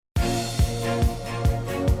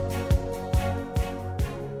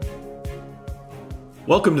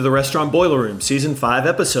Welcome to the Restaurant Boiler Room, Season 5,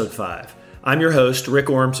 Episode 5. I'm your host, Rick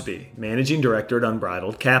Ormsby, Managing Director at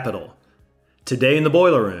Unbridled Capital. Today in the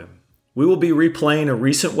Boiler Room, we will be replaying a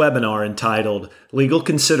recent webinar entitled Legal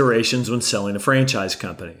Considerations When Selling a Franchise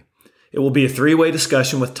Company. It will be a three-way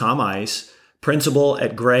discussion with Tom Ice, principal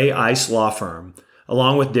at Gray Ice Law Firm,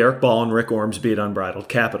 along with Derek Ball and Rick Ormsby at Unbridled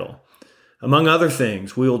Capital. Among other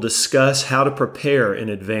things, we will discuss how to prepare in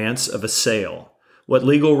advance of a sale, what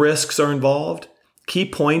legal risks are involved, key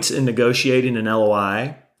points in negotiating an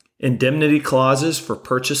LOI, indemnity clauses for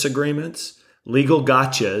purchase agreements, legal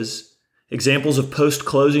gotchas, examples of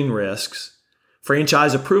post-closing risks,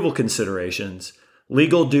 franchise approval considerations,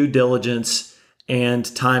 legal due diligence,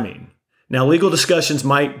 and timing. Now, legal discussions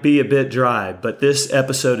might be a bit dry, but this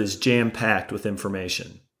episode is jam-packed with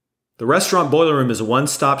information. The Restaurant Boiler Room is a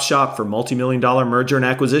one-stop shop for multi-million-dollar merger and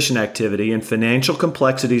acquisition activity and financial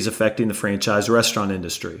complexities affecting the franchise restaurant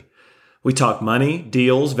industry. We talk money,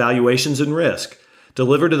 deals, valuations, and risk,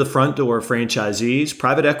 delivered to the front door of franchisees,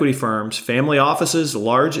 private equity firms, family offices,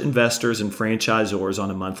 large investors, and franchisors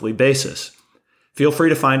on a monthly basis. Feel free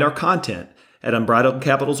to find our content at Unbridled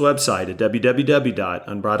Capital's website at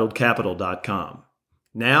www.unbridledcapital.com.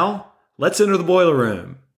 Now, let's enter the boiler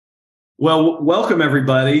room. Well, welcome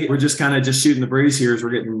everybody. We're just shooting the breeze here as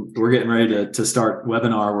we're getting ready to start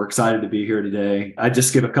webinar. We're excited to be here today. I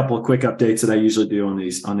just give a couple of quick updates that I usually do on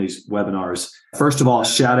these webinars. First of all,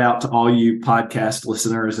 shout out to all you podcast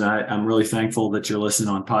listeners. And I'm really thankful that you're listening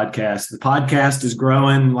on podcast. The podcast is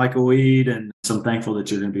growing like a weed, and so I'm thankful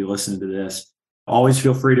that you're going to be listening to this. Always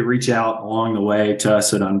feel free to reach out along the way to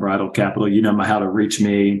us at Unbridled Capital. You know how to reach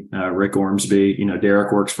me, Rick Ormsby.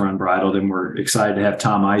 Derek works for Unbridled, and we're excited to have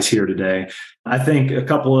Tom Ice here today. I think a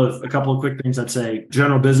couple of quick things I'd say.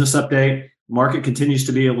 General business update. Market continues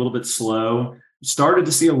to be a little bit slow. Started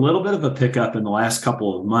to see a little bit of a pickup in the last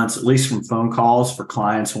couple of months, at least from phone calls for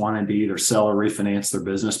clients wanting to either sell or refinance their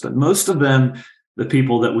business. But most of them, the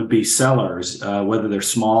people that would be sellers, whether they're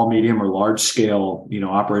small, medium, or large scale,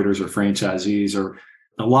 operators or franchisees, or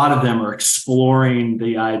a lot of them are exploring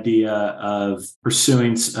the idea of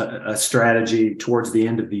pursuing a strategy towards the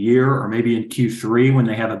end of the year, or maybe in Q3 when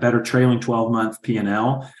they have a better trailing 12-month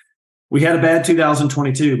P&L. We had a bad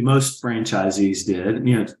 2022. Most franchisees did.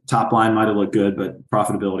 Top line might have looked good, but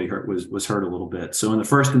profitability was hurt a little bit. So in the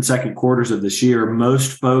first and second quarters of this year,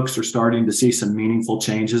 most folks are starting to see some meaningful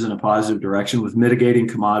changes in a positive direction with mitigating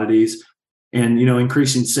commodities and,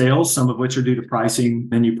 increasing sales, some of which are due to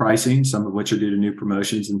menu pricing, some of which are due to new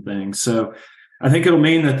promotions and things. So I think it'll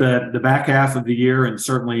mean that the back half of the year and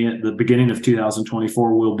certainly at the beginning of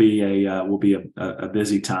 2024 will be a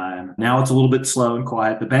busy time. Now it's a little bit slow and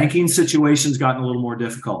quiet. The banking situation's gotten a little more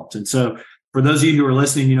difficult. And so for those of you who are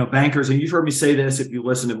listening, bankers, and you've heard me say this if you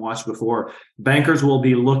listened and watched before, bankers will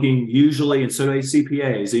be looking usually, and so do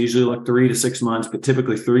CPAs, they usually look 3 to 6 months, but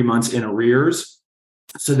typically 3 months in arrears.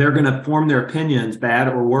 So they're going to form their opinions, bad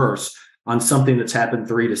or worse, on something that's happened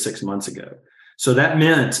 3 to 6 months ago. So that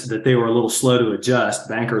meant that they were a little slow to adjust,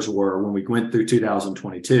 bankers were, when we went through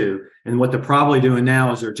 2022. And what they're probably doing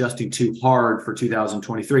now is they're adjusting too hard for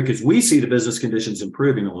 2023 because we see the business conditions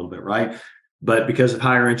improving a little bit, right? But because of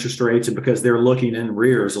higher interest rates and because they're looking in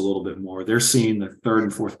arrears a little bit more, they're seeing the third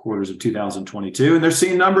and fourth quarters of 2022, and they're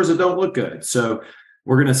seeing numbers that don't look good. So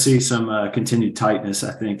we're going to see some continued tightness,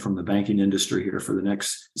 I think, from the banking industry here for the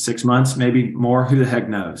next 6 months, maybe more. Who the heck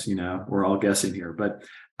knows? We're all guessing here. But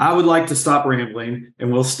I would like to stop rambling,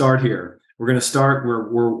 and we'll start here. We're going to start.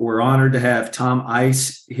 We're honored to have Tom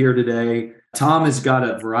Ice here today. Tom has got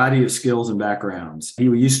a variety of skills and backgrounds. He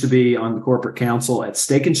used to be on the corporate counsel at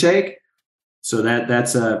Steak and Shake, so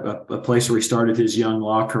that's a place where he started his young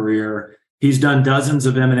law career. He's done dozens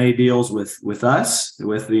of M&A deals with us,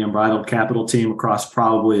 with the Unbridled Capital team across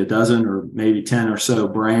probably a dozen or maybe 10 or so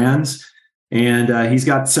brands. And he's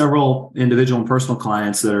got several individual and personal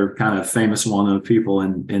clients that are kind of famous, well-known people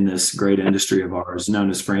in this great industry of ours known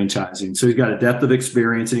as franchising. So he's got a depth of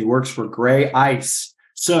experience, and he works for Gray Ice.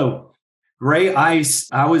 So Gray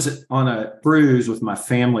Ice, I was on a cruise with my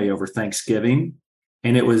family over Thanksgiving,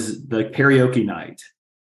 and it was the karaoke night.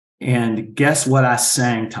 And guess what I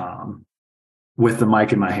sang, Tom, with the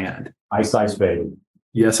mic in my hand? Ice, Ice, Baby.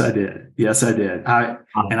 Yes, I did.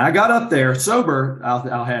 And I got up there sober.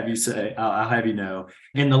 I'll have you say. I'll have you know.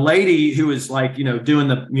 And the lady who was doing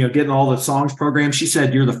the getting all the songs programmed, she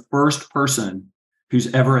said, "You're the first person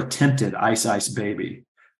who's ever attempted Ice, Ice, Baby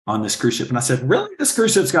on this cruise ship." And I said, "Really? This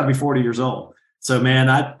cruise ship's got to be 40 years old." So man,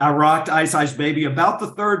 I rocked Ice, Ice, Baby. About the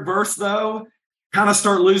third verse though, kind of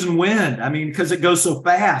start losing wind. I mean, because it goes so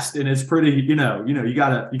fast and it's pretty. You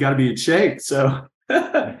gotta be in shape. So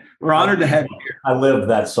we're honored to have you here. I lived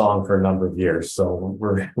that song for a number of years, so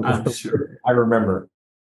I'm sure. I remember.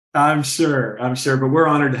 I'm sure. But we're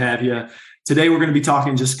honored to have you. Today, we're going to be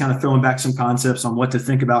talking, just kind of throwing back some concepts on what to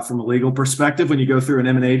think about from a legal perspective when you go through an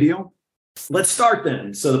M&A deal. Let's start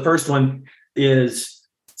then. So the first one is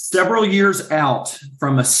several years out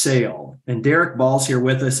from a sale. And Derek Ball's here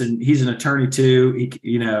with us, and he's an attorney too.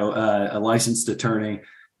 A licensed attorney.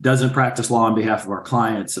 Doesn't practice law on behalf of our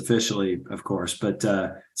clients officially, of course, but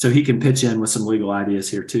so he can pitch in with some legal ideas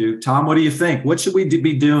here too. Tom, what do you think? What should we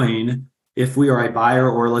be doing if we are a buyer,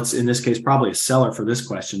 or let's, in this case, probably a seller for this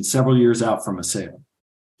question, several years out from a sale?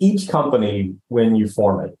 Each company, when you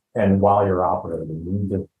form it and while you're operating, you need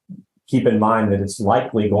to keep in mind that it's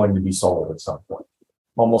likely going to be sold at some point.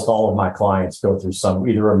 Almost all of my clients go through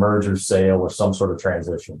either a merger, sale, or some sort of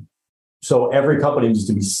transition. So every company needs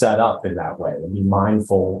to be set up in that way and be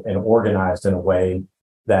mindful and organized in a way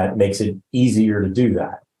that makes it easier to do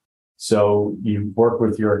that. So you work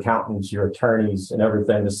with your accountants, your attorneys, and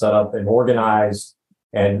everything to set up an organized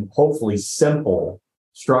and hopefully simple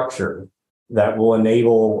structure that will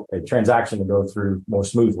enable a transaction to go through more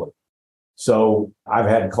smoothly. So I've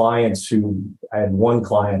had I had one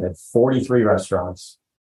client at 43 restaurants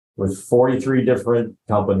with 43 different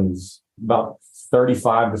companies, about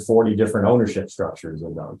 35 to 40 different ownership structures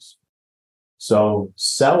in those. So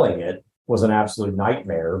selling it was an absolute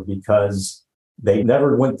nightmare because they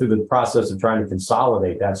never went through the process of trying to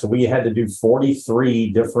consolidate that. So we had to do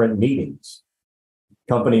 43 different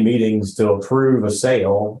company meetings to approve a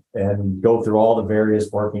sale and go through all the various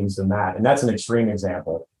workings in that. And that's an extreme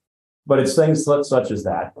example. But it's things such as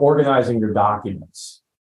that, organizing your documents,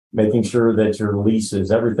 making sure that your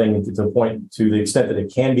leases, everything to the point, to the extent that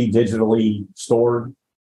it can be digitally stored,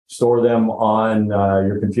 store them on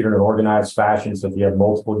your computer in an organized fashion. So if you have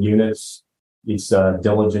multiple units, it's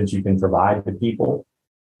diligence you can provide to people.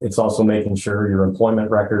 It's also making sure your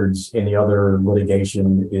employment records, any other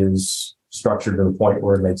litigation is structured to the point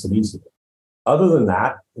where it makes it easy. Other than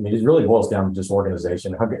that, I mean, it really boils down to just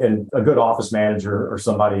organization and a good office manager or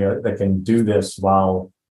somebody that can do this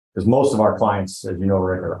because most of our clients, as you know,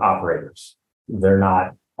 Rick, are operators. They're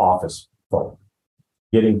not office folk.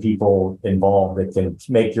 Getting people involved that can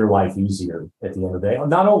make your life easier at the end of the day,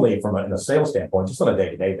 not only from a sales standpoint, just on a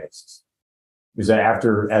day-to-day basis. Because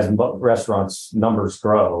as restaurants' numbers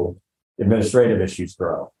grow, administrative issues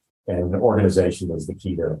grow, and organization is the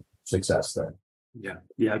key to success there. Yeah.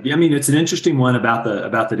 I mean, it's an interesting one about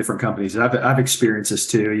the different companies. I've experienced this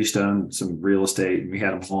too. I used to own some real estate, and we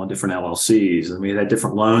had them all in different LLCs, and we had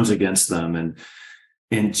different loans against them,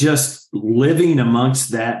 and just living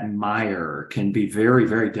amongst that mire can be very,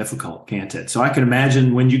 very difficult, can't it? So I can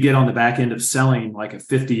imagine when you get on the back end of selling like a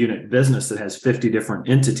 50-unit business that has 50 different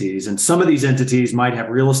entities, and some of these entities might have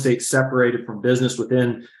real estate separated from business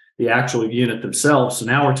within the actual unit themselves. So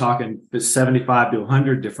now we're talking 75 to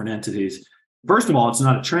 100 different entities. First of all, it's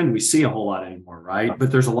not a trend we see a whole lot anymore, right?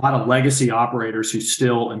 But there's a lot of legacy operators who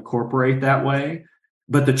still incorporate that way.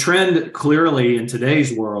 But the trend clearly in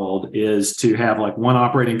today's world is to have like one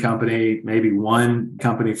operating company, maybe one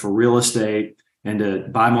company for real estate, and to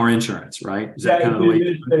buy more insurance, right? Is that kind of the way? From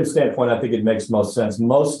an administrative standpoint, I think it makes most sense.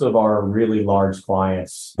 Most of our really large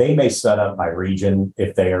clients, they may set up by region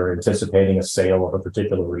if they are anticipating a sale of a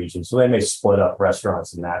particular region. So they may split up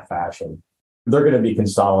restaurants in that fashion. They're going to be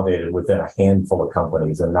consolidated within a handful of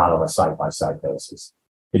companies and not on a site-by-site basis.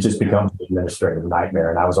 It just becomes an administrative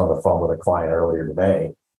nightmare. And I was on the phone with a client earlier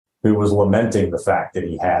today who was lamenting the fact that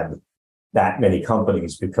he had that many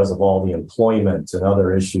companies because of all the employment and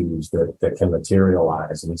other issues that can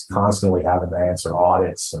materialize. And he's constantly having to answer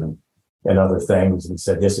audits and other things. And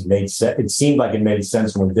he said, it seemed like it made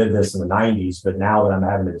sense when we did this in the 90s, but now that I'm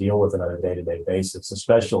having to deal with it on a day-to-day basis,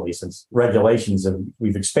 especially since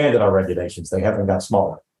we've expanded our regulations, they haven't got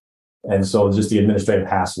smaller. And so just the administrative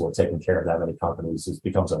hassle of taking care of that many companies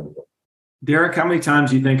becomes unreal. Derek, how many times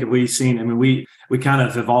do you think have we seen? I mean, we kind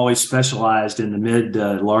of have always specialized in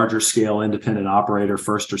the larger scale independent operator,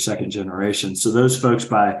 first or second generation. So those folks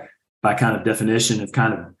by kind of definition have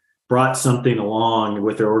kind of brought something along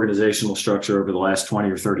with their organizational structure over the last 20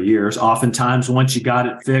 or 30 years. Oftentimes, once you got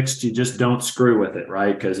it fixed, you just don't screw with it,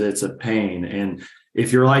 right? Because it's a pain. And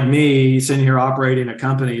if you're like me, sitting here operating a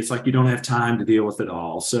company, it's like you don't have time to deal with it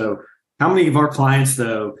all. So how many of our clients,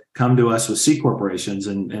 though, come to us with C corporations?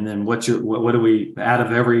 And then what do we, out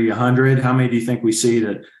of every 100, how many do you think we see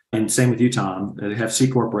that, and same with you, Tom, that have C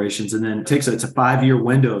corporations? And then it's a 5-year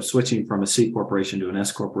window of switching from a C corporation to an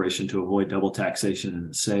S corporation to avoid double taxation in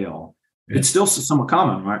the sale. Yeah. It's still somewhat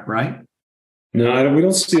common, right? No, we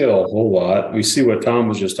don't see it a whole lot. We see what Tom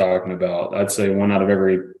was just talking about. I'd say 1 out of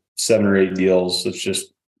every 7 or 8 deals. It's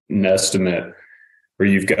just an estimate. where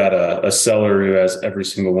you've got a seller who has every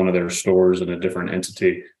single one of their stores in a different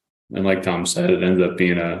entity. And like Tom said, it ends up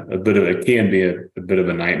being a bit of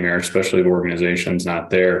a nightmare, especially if the organization's not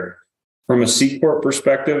there. From a C Corp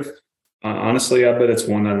perspective, honestly, I bet it's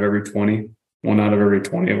 1 out of every 20. 1 out of every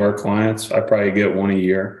 20 of our clients. I probably get one a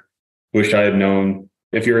year. Wish I had known.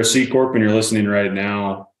 If you're a C Corp and you're listening right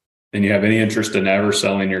now and you have any interest in ever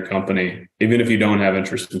selling your company, even if you don't have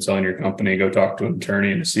interest in selling your company, go talk to an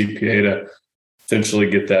attorney and a CPA to potentially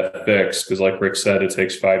get that fixed. Because like Rick said, it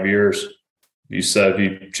takes 5 years. You said if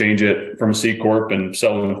you change it from a C Corp and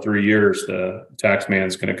sell it in 3 years, the tax man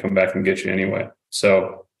is going to come back and get you anyway.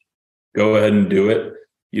 So go ahead and do it.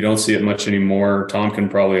 You don't see it much anymore. Tom can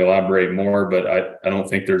probably elaborate more, but I don't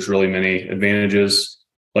think there's really many advantages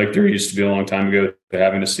like there used to be a long time ago to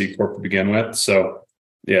having a C Corp to begin with. So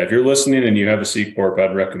yeah, if you're listening and you have a C Corp,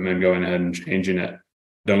 I'd recommend going ahead and changing it.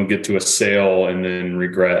 Don't get to a sale and then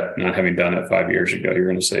regret not having done it 5 years ago. You're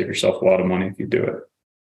going to save yourself a lot of money if you do it.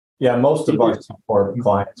 Yeah, most of our C Corp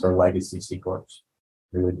clients are legacy C Corps.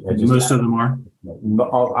 Most of them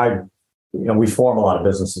are. We form a lot of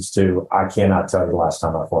businesses too. I cannot tell you the last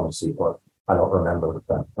time I formed a C Corp. I don't remember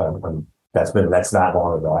that. That's not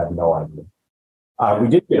long ago. I have no idea. We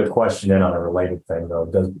did get a question in on a related thing though.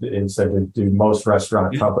 Do most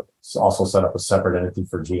restaurant companies also set up a separate entity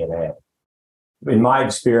for G&A? In my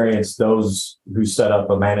experience, those who set up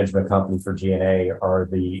a management company for G&A are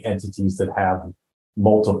the entities that have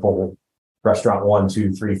multiple restaurant 1,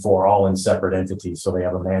 2, 3, 4, all in separate entities. So they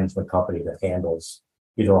have a management company that handles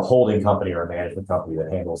either a holding company or a management company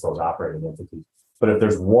that handles those operating entities. But if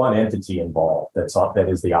there's one entity involved that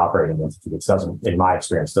is the operating entity, it doesn't, in my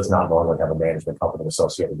experience, does not normally have a management company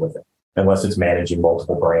associated with it, unless it's managing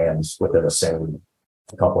multiple brands within the same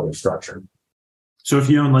company structure. So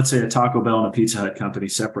if you own, let's say, a Taco Bell and a Pizza Hut company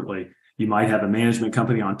separately, you might have a management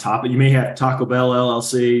company on top. You may have Taco Bell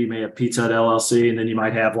LLC, you may have Pizza Hut LLC, and then you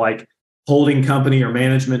might have like holding company or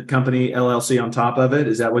management company LLC on top of it.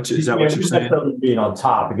 Is that what you're saying? Being on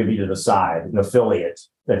top, it could be to the side, an affiliate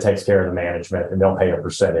that takes care of the management, and they'll pay a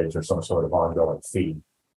percentage or some sort of ongoing fee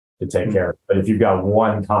to take care of it. But if you've got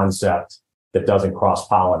one concept that doesn't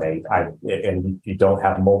cross-pollinate, and you don't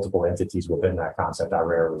have multiple entities within that concept, I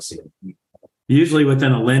rarely see it. Usually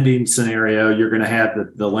within a lending scenario, you're going to have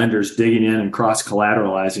the lenders digging in and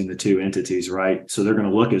cross-collateralizing the two entities, right? So they're going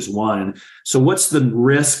to look as one. So what's the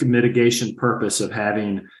risk mitigation purpose of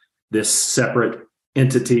having this separate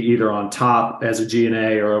entity either on top as a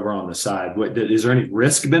G&A or over on the side? Is there any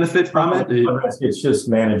risk benefit from it? It's just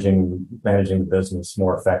managing the business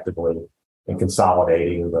more effectively and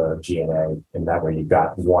consolidating the G&A. And that way you've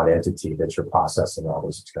got one entity that you're processing all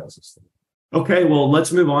those expenses. Okay, well,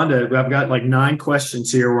 let's move on to, I've got like 9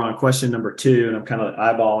 questions here. We're on question number 2, and I'm kind of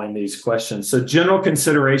eyeballing these questions. So general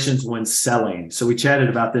considerations when selling. So we chatted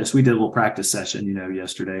about this. We did a little practice session,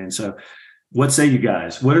 yesterday. And so what say you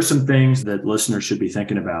guys? What are some things that listeners should be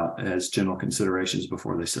thinking about as general considerations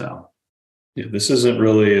before they sell? Yeah, this isn't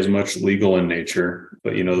really as much legal in nature,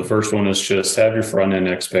 but, the first one is just have your front end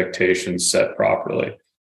expectations set properly.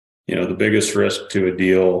 The biggest risk to a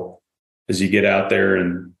deal is you get out there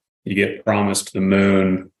and you get promised the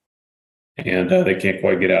moon and they can't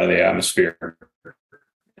quite get out of the atmosphere.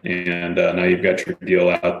 And now you've got your deal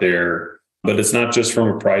out there, but it's not just from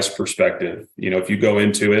a price perspective. If you go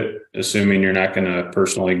into it, assuming you're not going to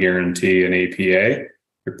personally guarantee an APA,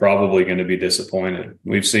 you're probably going to be disappointed.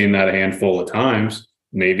 We've seen that a handful of times.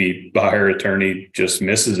 Maybe buyer attorney just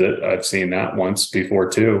misses it. I've seen that once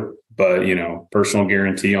before too, but personal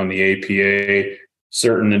guarantee on the APA,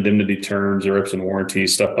 certain indemnity terms, rips and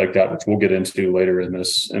warranties, stuff like that, which we'll get into later in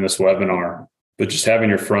this webinar. But just having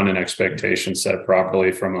your front end expectations set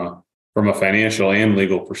properly from a financial and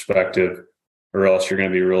legal perspective, or else you're going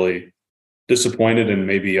to be really disappointed and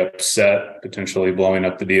maybe upset, potentially blowing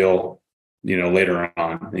up the deal, later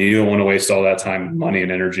on. You don't want to waste all that time, money,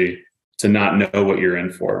 and energy to not know what you're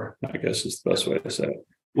in for, I guess is the best way to say it.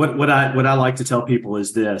 What I like to tell people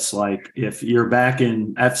is this, like if you're back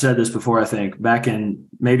in, I've said this before, I think back in,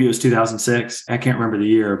 maybe it was 2006. I can't remember the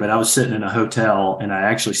year, but I was sitting in a hotel and I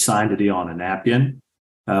actually signed a deal on a napkin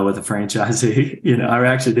with a franchisee. I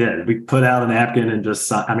actually did. We put out a napkin and just,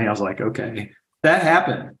 I was like, okay, that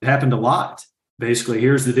happened. It happened a lot. Basically,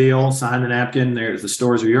 here's the deal, sign the napkin, the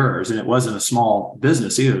stores are yours. And it wasn't a small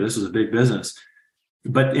business either. This was a big business.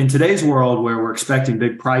 But in today's world where we're expecting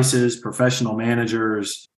big prices, professional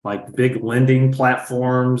managers, like big lending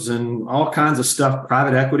platforms and all kinds of stuff,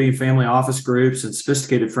 private equity, family office groups, and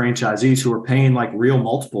sophisticated franchisees who are paying like real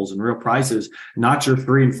multiples and real prices, not your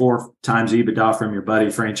 3 and 4 times EBITDA from your buddy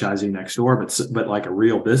franchisee next door, but like a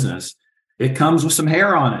real business. it comes with some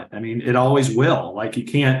hair on it. I mean, it always will. Like, you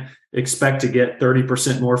can't expect to get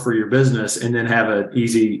 30% more for your business and then have an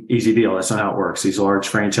easy deal. That's not how it works. These large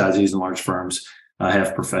franchisees and large firms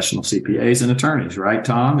have professional CPAs and attorneys, right,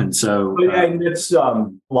 Tom? And so, and it's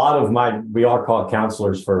a lot of we are called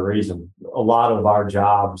counselors for a reason. A lot of our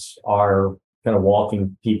jobs are kind of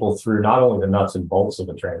walking people through not only the nuts and bolts of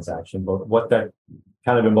the transaction, but what that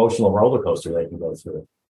kind of emotional roller coaster they can go through.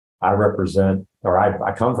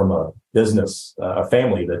 I come from a business, a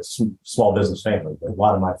family that's small business family. A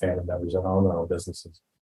lot of my family members own their own businesses.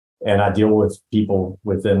 And I deal with people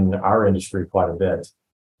within our industry quite a bit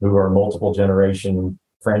who are multiple generation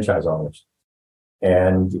franchise owners.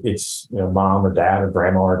 And it's, mom or dad or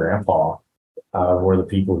grandma or grandpa were the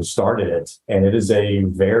people who started it. And it is a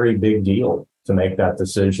very big deal to make that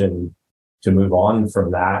decision to move on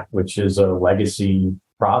from that, which is a legacy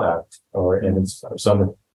product.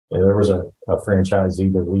 There was a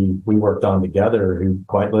franchisee that we worked on together who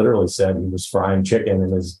quite literally said he was frying chicken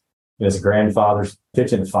in his grandfather's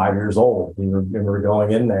kitchen at 5 years old. We remember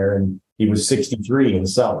going in there and he was 63 and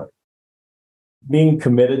selling. Being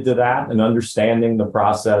committed to that and understanding the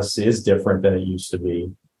process is different than it used to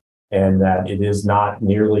be, and that it is not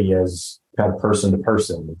nearly as kind of person to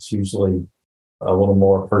person. It's usually a little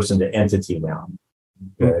more person to entity now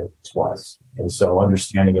than it was. And so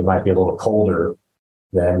understanding it might be a little colder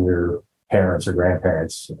than your parents or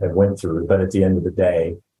grandparents have went through. But at the end of the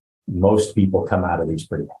day, most people come out of these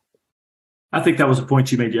pretty happy. I think that was a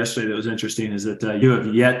point you made yesterday that was interesting, is that you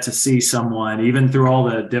have yet to see someone, even through all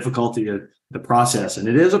the difficulty of the process. And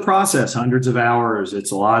it is a process, hundreds of hours.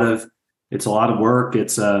 It's a lot of work.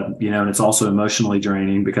 It's and it's also emotionally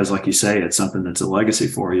draining because, like you say, it's something that's a legacy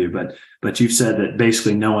for you. But you've said that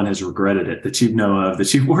basically no one has regretted it that you know of,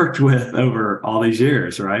 that you've worked with over all these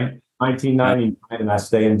years, right? 1999, and I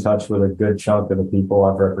stay in touch with a good chunk of the people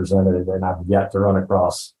I've represented, and I've yet to run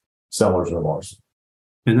across seller's remorse.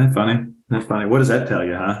 Isn't that funny? That's funny. What does that tell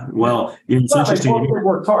you, huh? Well, it's interesting. They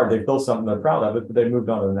worked hard. They built something they're proud of it, but they moved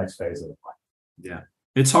on to the next phase of the life. Yeah.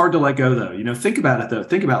 It's hard to let go, though. Think about it, though.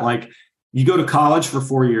 Think about, like, you go to college for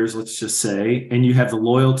 4 years, let's just say, and you have the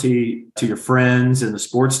loyalty to your friends and the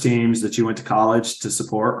sports teams that you went to college to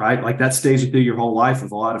support, right? Like, that stays with you your whole life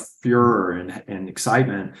with a lot of furor and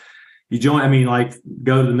excitement. You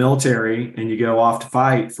go to the military and you go off to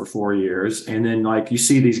fight for 4 years. And then, like, you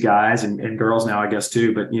see these guys and girls now, I guess,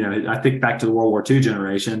 too. But, I think back to the World War II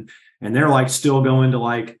generation, and they're like still going to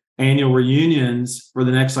like annual reunions for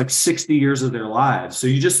the next like 60 years of their lives. So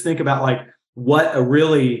you just think about like what a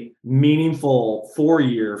really meaningful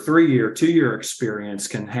 4-year, 3-year, 2-year experience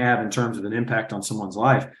can have in terms of an impact on someone's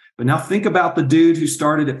life. But now think about the dude who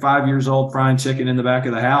started at 5 years old frying chicken in the back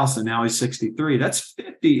of the house, and now he's 63. That's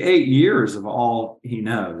 58 years of all he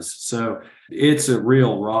knows. So it's a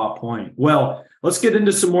real raw point. Well, let's get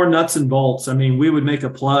into some more nuts and bolts. I mean, we would make a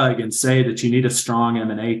plug and say that you need a strong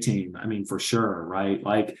M&A team. I mean, for sure, right?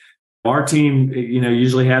 Like, our team,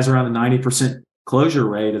 usually has around a 90% closure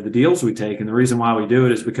rate of the deals we take. And the reason why we do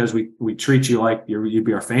it is because we treat you like you'd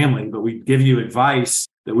be our family, but we give you advice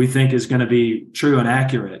that we think is going to be true and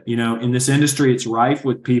accurate. In this industry, it's rife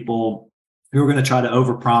with people who are going to try to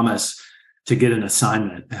overpromise to get an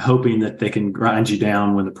assignment, hoping that they can grind you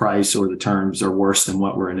down when the price or the terms are worse than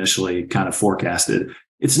what were initially kind of forecasted.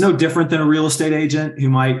 It's no different than a real estate agent who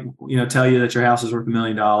might, tell you that your house is worth $1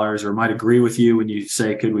 million, or might agree with you when you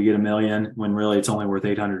say, could we get $1 million, when really it's only worth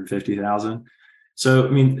 $850,000. So,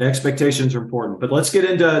 I mean, expectations are important. But let's get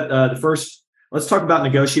into the first. Let's talk about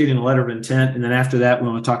negotiating a letter of intent. And then after that, we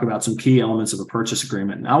want to talk about some key elements of a purchase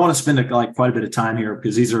agreement. And I want to spend quite a bit of time here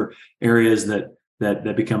because these are areas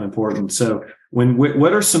that become important. So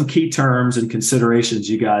what are some key terms and considerations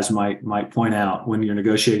you guys might point out when you're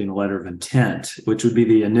negotiating a letter of intent, which would be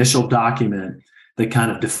the initial document that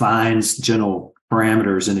kind of defines general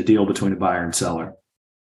parameters in a deal between a buyer and seller?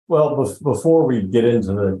 Well, before we get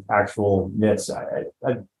into the actual nits,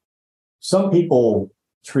 some people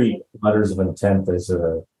treat letters of intent as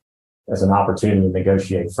an opportunity to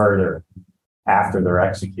negotiate further after they're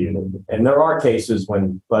executed. And there are cases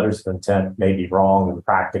when letters of intent may be wrong and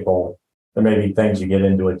practical. There may be things you get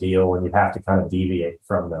into a deal and you have to kind of deviate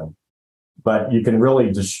from them. But you can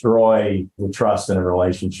really destroy the trust in a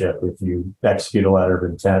relationship if you execute a letter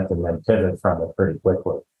of intent and then pivot from it pretty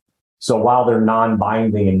quickly. So while they're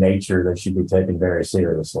non-binding in nature, they should be taken very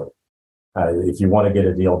seriously. If you want to get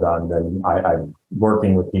a deal done, then I'm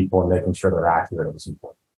working with people and making sure they're accurate is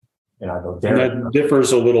important. And I know that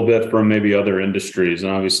differs a little bit from maybe other industries.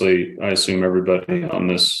 And obviously, I assume everybody on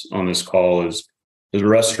this call is a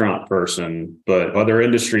restaurant person, but other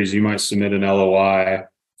industries, you might submit an LOI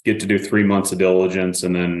get to do 3 months of diligence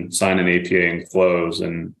and then sign an APA and close.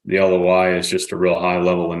 And the LOI is just a real high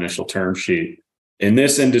level initial term sheet. In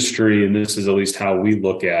this industry, and this is at least how we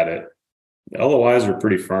look at it, the LOIs are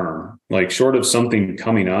pretty firm. Like short of something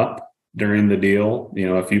coming up during the deal,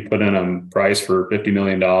 if you put in a price for $50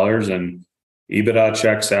 million and EBITDA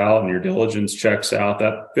checks out and your diligence checks out,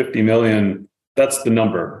 that 50 million, that's the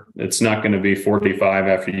number. It's not going to be 45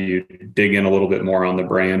 after you dig in a little bit more on the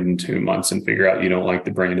brand in 2 months and figure out you don't like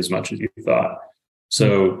the brand as much as you thought.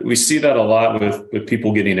 So we see that a lot with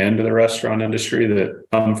people getting into the restaurant industry that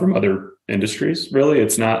come from other industries. Really,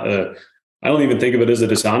 it's not I don't even think of it as a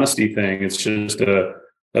dishonesty thing. It's just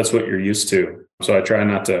that's what you're used to. So I try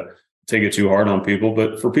not to take it too hard on people.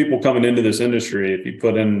 But for people coming into this industry, if you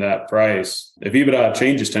put in that price, if EBITDA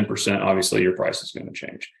changes 10%, obviously your price is going to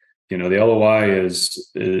change. The LOI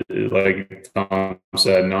is like Tom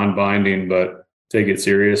said, non-binding, but take it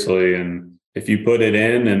seriously. And if you put it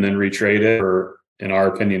in and then retrade it for, in our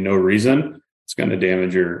opinion, no reason, it's going to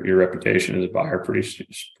damage your reputation as a buyer pretty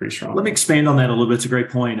strong. Let me expand on that a little bit. It's a great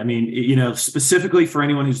point. I mean, specifically for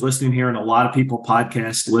anyone who's listening here, and a lot of people,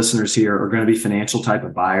 podcast listeners here, are going to be financial type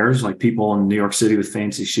of buyers, like people in New York City with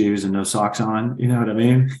fancy shoes and no socks on. You know what I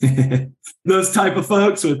mean? Those type of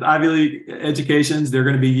folks with Ivy League educations, they're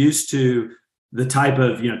going to be used to the type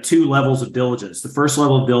of, 2 levels of diligence. The first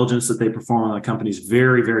level of diligence that they perform on the company is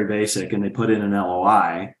very, very basic, and they put in an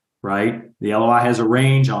LOI, right? The LOI has a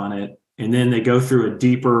range on it. And then they go through a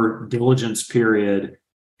deeper diligence period,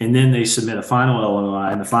 and then they submit a final LOI.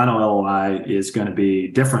 And the final LOI is going to be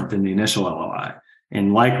different than the initial LOI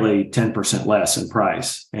and likely 10% less in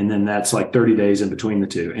price. And then that's like 30 days in between the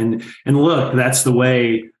two. And look, that's the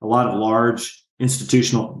way a lot of large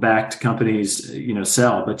institutional backed companies,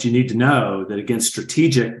 sell. But you need to know that against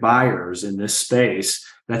strategic buyers in this space,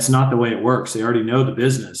 that's not the way it works. They already know the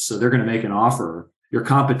business. So they're going to make an offer. Your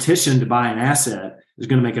competition to buy an asset is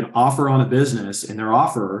going to make an offer on a business, and their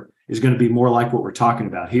offer is going to be more like what we're talking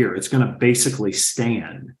about here. It's going to basically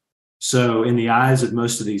stand. So in the eyes of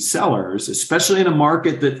most of these sellers, especially in a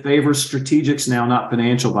market that favors strategics now, not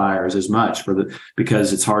financial buyers as much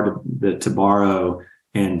because it's hard to borrow,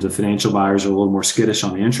 and the financial buyers are a little more skittish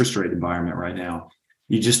on the interest rate environment right now.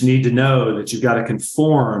 You just need to know that you've got to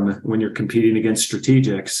conform when you're competing against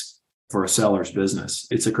strategics for a seller's business.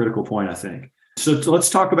 It's a critical point, I think. So let's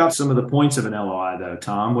talk about some of the points of an LOI, though,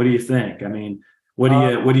 Tom. What do you think? I mean, what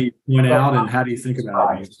do you point out, and how do you think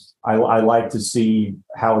about it? I like to see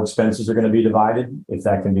how expenses are going to be divided, if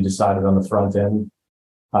that can be decided on the front end.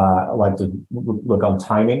 I like to look on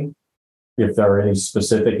timing. If there are any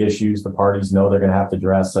specific issues the parties know they're going to have to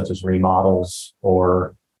address, such as remodels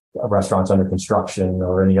or restaurants under construction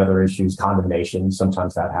or any other issues, condemnation,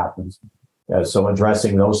 sometimes that happens. So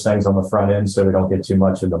addressing those things on the front end so we don't get too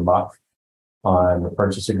much in the muck on the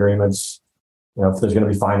purchase agreements. If there's going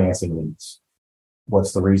to be financing needs,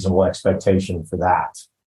 what's the reasonable expectation for that?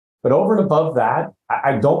 But over and above that,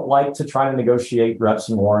 I don't like to try to negotiate reps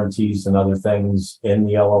and warranties and other things in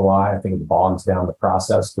the LOI. I think it bogs down the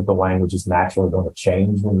process, but the language is naturally going to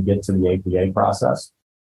change when we get to the APA process.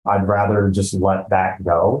 I'd rather just let that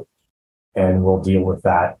go, and we'll deal with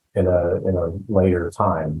that in a later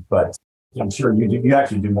time. But I'm sure you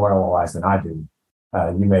actually do more LOIs than I do.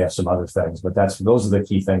 You may have some other things, but those are the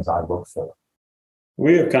key things I look for.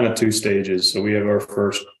 We have kind of 2 stages. So we have our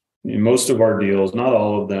first, most of our deals, not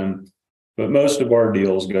all of them, but most of our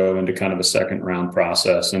deals go into kind of a second round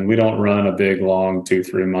process. And we don't run a big, long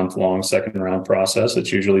 2-3 month long second round process.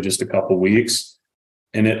 It's usually just a couple weeks.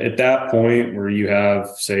 And at that point where you have,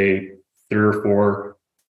 say, 3 or 4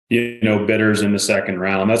 bidders in the second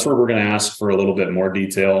round, that's where we're going to ask for a little bit more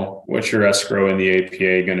detail. What's your escrow in the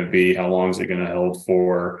APA going to be? How long is it going to hold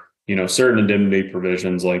for? Certain indemnity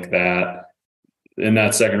provisions like that. In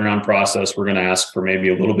that second round process, we're going to ask for maybe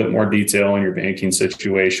a little bit more detail on your banking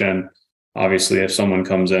situation. Obviously, if someone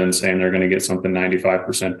comes in saying they're going to get something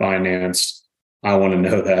 95% financed, I want to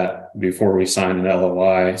know that before we sign an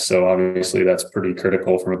LOI. So obviously, that's pretty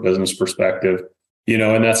critical from a business perspective. In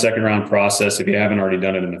that second round process, if you haven't already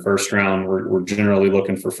done it in the first round, we're generally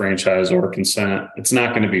looking for franchisor consent. It's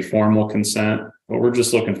not going to be formal consent, but we're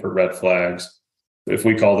just looking for red flags. If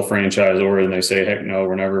we call the franchisor and they say, heck no,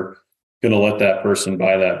 we're never going to let that person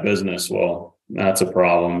buy that business, well, that's a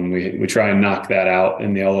problem. We try and knock that out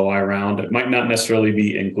in the LOI round. It might not necessarily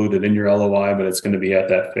be included in your LOI, but it's going to be at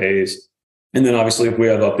that phase. And then obviously, if we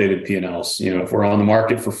have updated P&Ls, if we're on the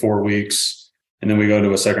market for 4 weeks, and then we go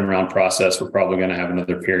to a second round process, we're probably going to have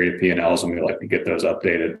another period of P&Ls, and we like to get those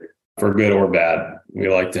updated for good or bad. We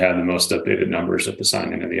like to have the most updated numbers at the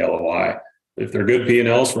signing of the LOI. If they're good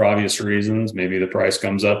P&Ls for obvious reasons, maybe the price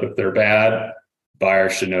comes up. If they're bad,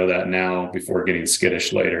 buyers should know that now before getting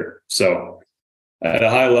skittish later. So at a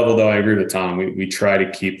high level, though, I agree with Tom. We try to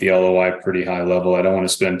keep the LOI pretty high level. I don't want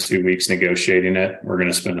to spend 2 weeks negotiating it. We're going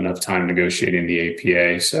to spend enough time negotiating the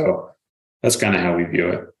APA. So that's kind of how we view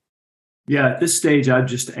it. Yeah, at this stage, I'd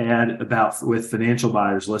just add about with financial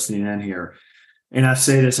buyers listening in here. And I've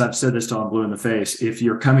said this till I'm blue in the face. If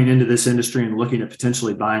you're coming into this industry and looking at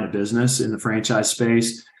potentially buying a business in the franchise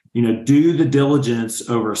space, do the diligence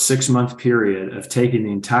over a 6-month period of taking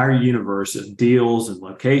the entire universe of deals and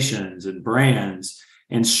locations and brands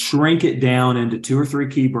and shrink it down into 2 or 3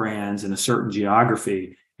 key brands in a certain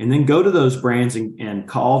geography. And then go to those brands and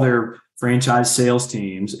call their franchise sales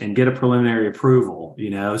teams and get a preliminary approval,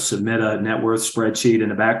 submit a net worth spreadsheet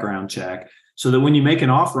and a background check so that when you make an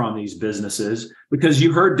offer on these businesses, because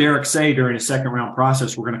you heard Derek say during a second round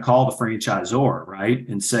process, we're going to call the franchisor, right?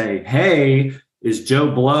 And say, hey, is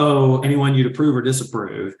Joe Blow anyone you'd approve or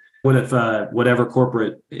disapprove? What if whatever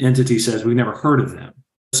corporate entity says we've never heard of them?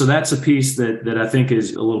 So that's a piece that I think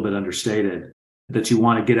is a little bit understated, that you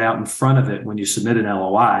want to get out in front of it when you submit an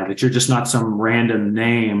LOI, that you're just not some random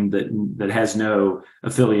name that has no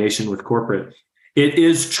affiliation with corporate. It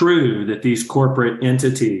is true that these corporate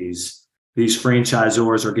entities, these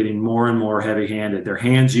franchisors are getting more and more heavy-handed. Their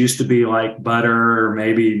hands used to be like butter or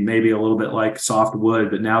maybe a little bit like soft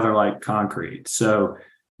wood, but now they're like concrete. So,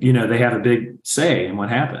 they have a big say in what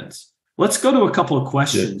happens. Let's go to a couple of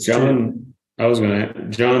questions. John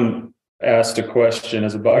asked a question.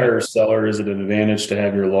 As a buyer or seller, is it an advantage to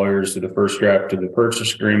have your lawyers do the first draft of the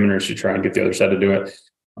purchase agreement, or should you try and get the other side to do it?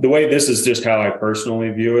 The way this is just how I personally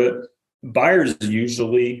view it. Buyers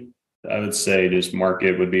usually, I would say just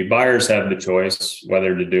market would be, buyers have the choice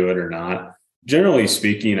whether to do it or not. Generally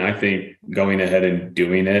speaking, I think going ahead and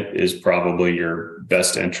doing it is probably your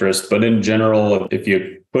best interest. But in general, if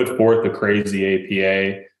you put forth a crazy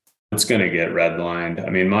APA, it's going to get redlined.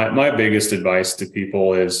 I mean, my biggest advice to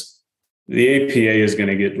people is the APA is going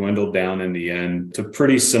to get dwindled down in the end to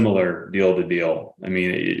pretty similar deal to deal. I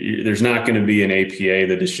mean, there's not going to be an APA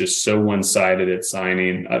that is just so one-sided at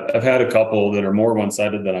signing. I've had a couple that are more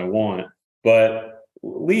one-sided than I want, but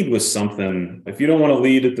lead with something. If you don't want to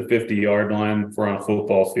lead at the 50-yard line, if we're on a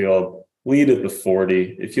football field, lead at the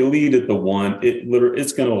 40. If you lead at the 1,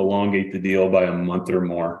 it's going to elongate the deal by a month or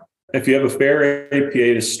more. If you have a fair APA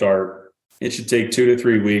to start, it should take 2 to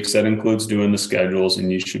 3 weeks. That includes doing the schedules,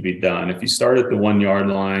 and you should be done. If you start at the 1-yard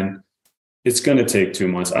line, it's going to take 2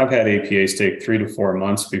 months. I've had APAs take 3 to 4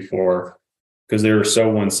 months before because they were so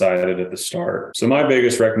one-sided at the start. So my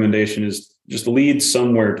biggest recommendation is just lead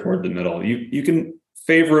somewhere toward the middle. You can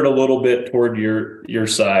favor it a little bit toward your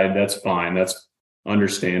side. That's fine. That's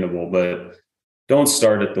understandable. But don't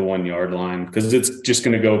start at the 1-yard line because it's just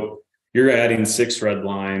going to go. You're adding 6 red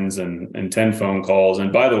lines and 10 phone calls.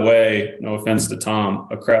 And by the way, no offense to Tom,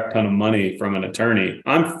 a crap ton of money from an attorney.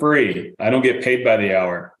 I'm free. I don't get paid by the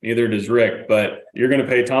hour. Neither does Rick, but you're going to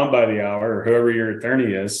pay Tom by the hour or whoever your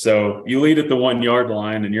attorney is. So you lead at the 1-yard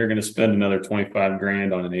line and you're going to spend another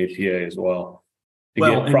 $25,000 on an APA as well to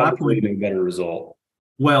get probably a better result.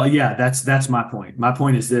 Well, yeah, that's my point. My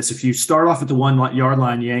point is this: if you start off at the 1-yard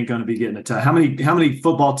line, you ain't going to be getting a touch. How many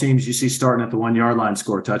football teams you see starting at the 1-yard line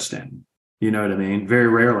score a touchdown? You know what I mean? Very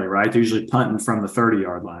rarely, right? They're usually punting from the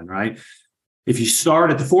 30-yard line, right? If you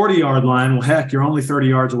start at the 40-yard line, well, heck, you're only 30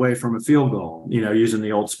 yards away from a field goal, using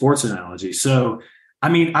the old sports analogy. So, I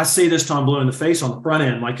mean, I say this till I'm blue in the face on the front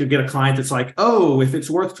end. Like, you'll get a client that's like, oh, if it's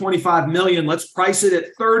worth $25 million, let's price it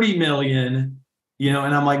at $30 million. And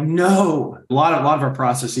I'm like, no, a lot of our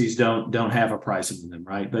processes don't have a price in them,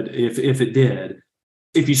 right? But if it did,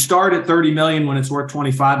 if you start at 30 million when it's worth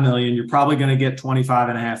 25 million, you're probably going to get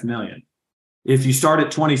 25.5 million. If you start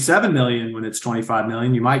at 27 million when it's 25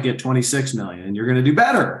 million, you might get 26 million and you're going to do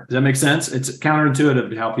better. Does that make sense? It's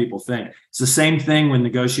counterintuitive to how people think. It's the same thing when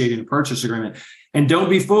negotiating a purchase agreement. And don't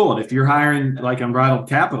be fooled. If you're hiring like Unbridled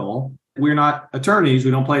Capital, we're not attorneys.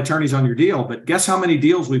 We don't play attorneys on your deal, but guess how many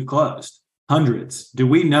deals we've closed? Hundreds. Do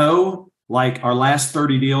we know, like, our last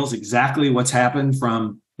 30 deals, exactly what's happened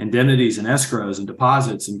from indemnities and escrows and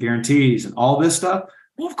deposits and guarantees and all this stuff?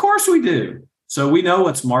 Well, of course we do. So we know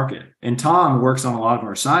what's market. And Tom works on a lot of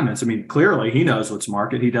our assignments. I mean, clearly he knows what's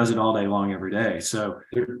market. He does it all day long, every day. So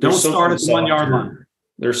don't start at the 1-yard line.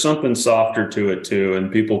 There's something softer to it too.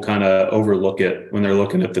 And people kind of overlook it when they're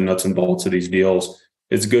looking at the nuts and bolts of these deals.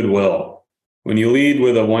 It's goodwill. When you lead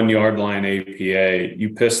with a 1-yard line APA,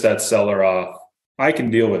 you piss that seller off. I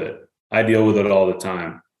can deal with it. I deal with it all the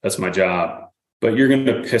time. That's my job. But you're going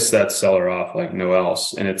to piss that seller off like no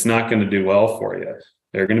else. And it's not going to do well for you.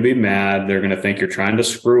 They're going to be mad. They're going to think you're trying to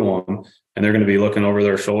screw them. And they're going to be looking over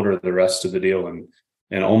their shoulder the rest of the deal. And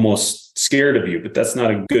and almost scared of you, but that's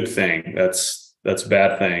not a good thing. That's a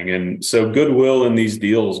bad thing. And so goodwill in these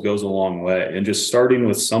deals goes a long way. And just starting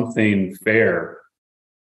with something fair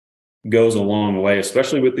goes a long way,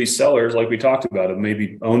 especially with these sellers, like we talked about, have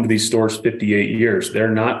maybe owned these stores 58 years. They're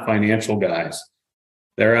not financial guys.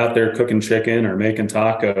 They're out there cooking chicken or making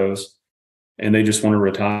tacos, and they just want to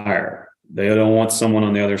retire. They don't want someone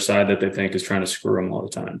on the other side that they think is trying to screw them all the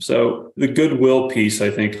time. So the goodwill piece, I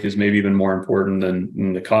think, is maybe even more important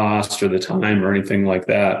than the cost or the time or anything like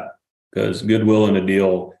that, because goodwill in a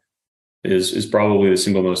deal is probably the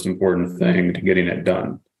single most important thing to getting it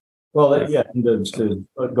done. Well, yeah, to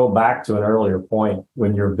go back to an earlier point,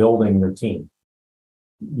 when you're building your team,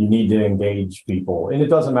 you need to engage people. And it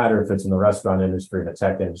doesn't matter if it's in the restaurant industry, in the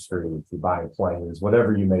tech industry, if you're buying planes,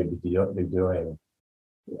 whatever you may be doing,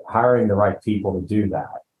 hiring the right people to do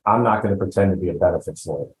that. I'm not going to pretend to be a benefits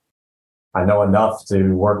lawyer. I know enough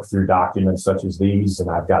to work through documents such as these, and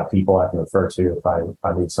I've got people I can refer to if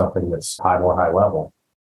I need something that's more high level.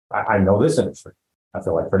 I know this industry, I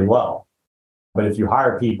feel like, pretty well. But if you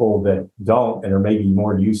hire people that don't and are maybe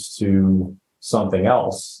more used to something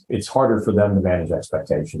else, it's harder for them to manage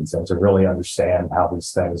expectations and to really understand how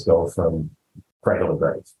these things go from cradle to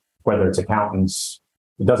grave. Whether it's accountants,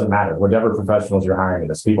 it doesn't matter. Whatever professionals you're hiring,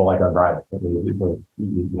 it's people like Unbridled.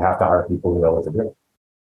 You have to hire people who know what to do.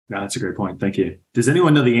 No, that's a great point. Thank you. Does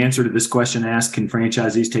anyone know the answer to this question asked? Can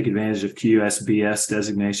franchisees take advantage of QSBS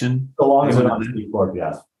designation? So long as they're not a C Corp,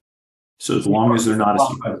 yes. So as long as they're not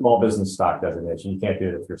a small business stock designation, you can't do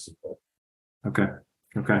it if you're C Corp.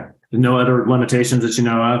 Okay. No other limitations that you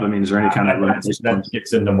know of? I mean, is there any kind of limitation? That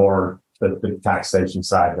gets into more the taxation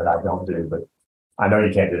side that I don't do, but I know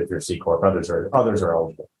you can't do it if you're C Corp. Others are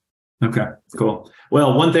eligible. Okay, cool.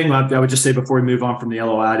 Well, one thing I would just say before we move on from the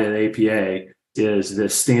LOI to the APA is the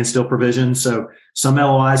standstill provision. So some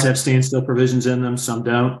LOIs have standstill provisions in them, some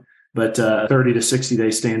don't. But 30 to 60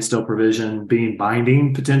 day standstill provision being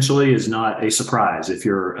binding potentially is not a surprise if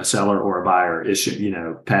you're a seller or a buyer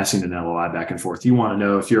passing an LOI back and forth. You want to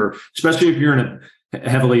know especially if you're in a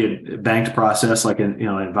heavily banked process, like an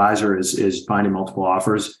advisor is finding multiple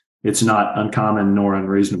offers. It's not uncommon nor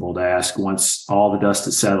unreasonable to ask once all the dust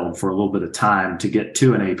is settled for a little bit of time to get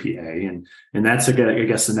to an APA. And that's, I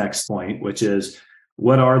guess, the next point, which is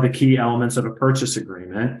what are the key elements of a purchase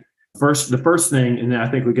agreement? The first thing, and I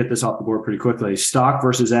think we get this off the board pretty quickly, stock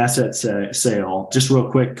versus asset sale. Just real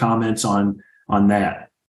quick comments on that.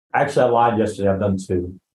 Actually, I lied yesterday. I've done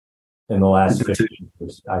two in the last 15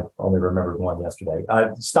 years. I only remembered one yesterday.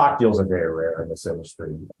 Stock deals are very rare in this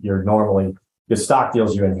industry. The stock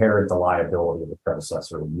deals, you inherit the liability of the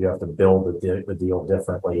predecessor. You have to build the deal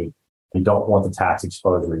differently. You don't want the tax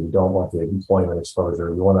exposure. You don't want the employment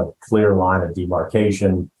exposure. You want a clear line of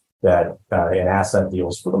demarcation that in asset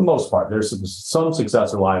deals, for the most part, there's some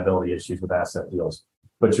successor liability issues with asset deals,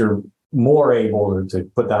 but you're more able to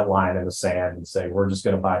put that line in the sand and say, we're just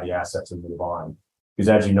going to buy the assets and move on. Because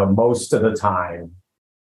as you know, most of the time,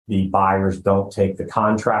 the buyers don't take the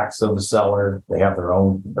contracts of the seller. They have their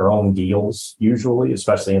own deals, usually,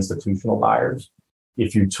 especially institutional buyers.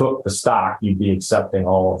 If you took the stock, you'd be accepting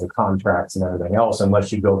all of the contracts and everything else,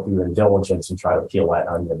 unless you go through diligence and try to peel that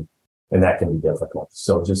onion. And that can be difficult.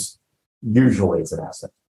 So usually it's an asset.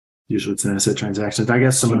 Usually it's an asset transaction. I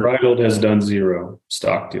guess Unbridled has done 0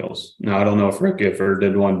 stock deals. Now, I don't know if Rick Gifford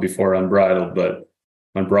did one before Unbridled, but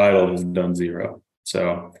Unbridled has done 0.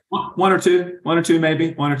 So one or two,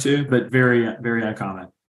 but very, very uncommon.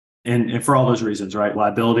 And for all those reasons, right?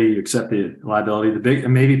 Liability, you accept the liability,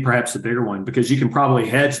 maybe perhaps the bigger one, because you can probably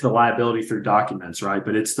hedge the liability through documents, right?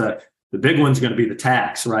 But it's the big one's going to be the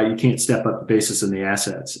tax, right? You can't step up the basis in the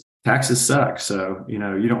assets. Taxes suck, so you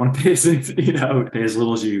don't want to pay as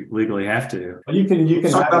little as you legally have to. But you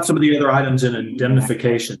can talk about some of the other items in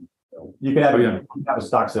indemnification. You can have a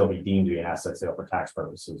stock sale be deemed to be an asset sale for tax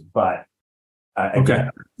purposes, but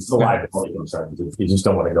again, it's the liability concern. You just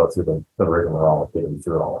don't want to go through the rigmarole of getting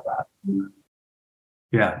through all of that.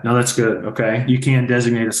 Yeah, no, that's good. Okay, you can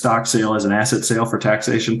designate a stock sale as an asset sale for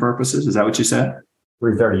taxation purposes. Is that what you said?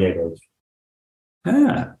 338H.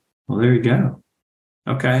 Yeah. Well, there you go.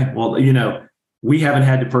 Okay. Well, we haven't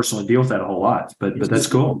had to personally deal with that a whole lot, but that's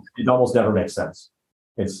cool. It almost never makes sense.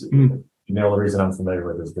 It's the reason I'm familiar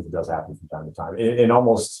with it is because it does happen from time to time.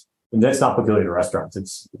 And that's not peculiar to restaurants.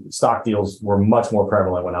 It's stock deals were much more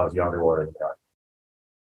prevalent when I was younger or in the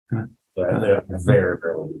yard. They're very,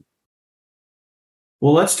 very low.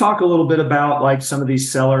 Well, let's talk a little bit about like some of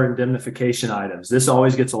these seller indemnification items. This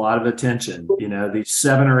always gets a lot of attention. These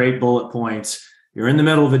 7 or 8 bullet points. You're in the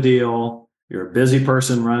middle of a deal. You're a busy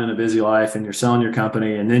person running a busy life and you're selling your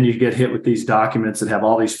company. And then you get hit with these documents that have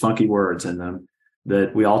all these funky words in them.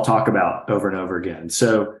 that we all talk about over and over again.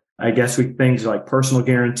 So I guess things like personal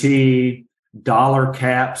guarantee, dollar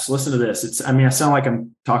caps. Listen to this. I sound like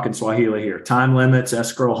I'm talking Swahili here. Time limits,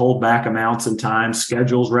 escrow, holdback amounts and time,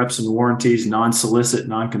 schedules, reps and warranties, non-solicit,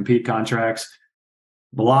 non-compete contracts,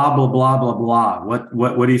 blah, blah, blah, blah, blah.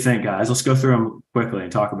 What do you think, guys? Let's go through them quickly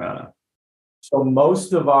and talk about them. So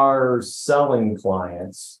most of our selling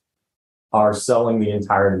clients are selling the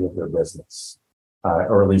entirety of their business,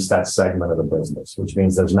 or at least that segment of the business, which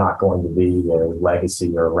means there's not going to be a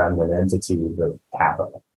legacy or a remnant entity with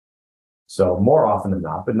capital. So more often than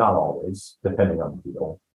not, but not always, depending on the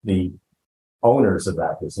deal, the owners of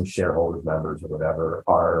that business, shareholders, members, or whatever,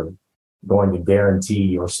 are going to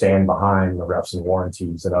guarantee or stand behind the reps and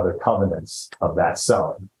warranties and other covenants of that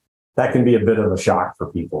selling. That can be a bit of a shock for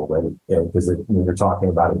people because when you're talking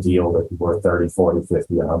about a deal that's worth 30, 40,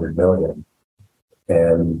 50, 100 million,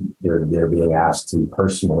 and they're being asked to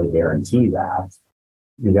personally guarantee that,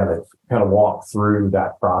 you got to kind of walk through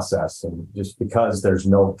that process. And just because there's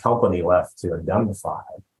no company left to indemnify,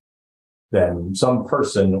 then some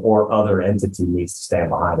person or other entity needs to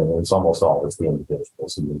stand behind it. And it's almost always the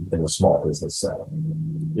individuals in the small business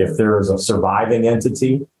setting. If there is a surviving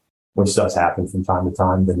entity, which does happen from time to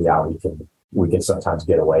time, then yeah, we can sometimes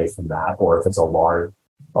get away from that. Or if it's a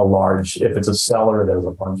large, if it's a seller, there's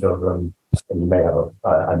a bunch of them, and you may have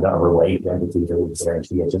a related entity that would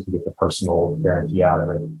guarantee it just to get the personal guarantee out of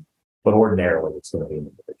it. But ordinarily, it's going to be an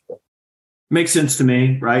individual. Makes sense to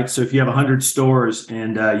me, right? So if you have 100 stores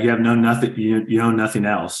and you have you own nothing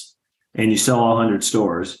else, and you sell all 100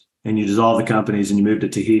 stores, and you dissolve the companies and you move to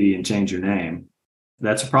Tahiti and change your name,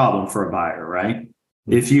 that's a problem for a buyer, right?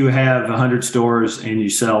 If you have 100 stores and you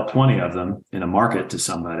sell 20 of them in a market to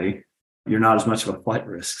somebody, you're not as much of a flight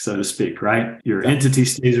risk, so to speak, right? Your entity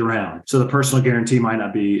stays around. So the personal guarantee might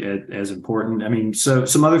not be as important. So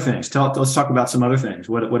some other things. Let's talk about some other things.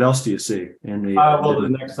 What else do you see in the?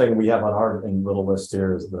 The next thing we have on our little list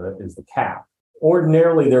here is the cap.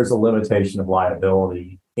 Ordinarily, there's a limitation of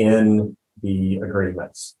liability in the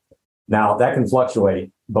agreements. Now that can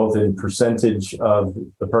fluctuate both in percentage of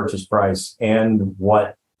the purchase price and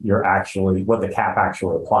what the cap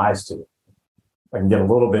actually applies to. I can get a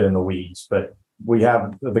little bit in the weeds, but we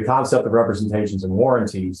have the concept of representations and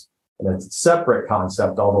warranties, and a separate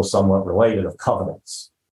concept, although somewhat related, of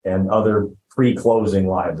covenants and other pre-closing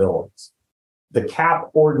liabilities. The cap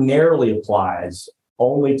ordinarily applies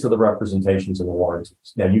only to the representations and the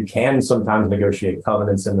warranties. Now, you can sometimes negotiate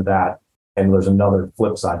covenants into that, and there's another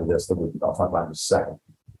flip side to this that I'll talk about in a second.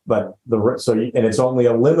 But and it's only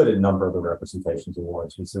a limited number of the representations and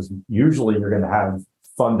warranties. So usually you're going to have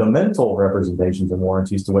fundamental representations and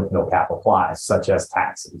warranties to which no cap applies, such as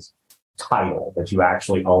taxes, title, that you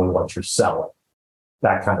actually own what you're selling,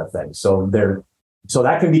 that kind of thing. So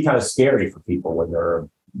that can be kind of scary for people when there are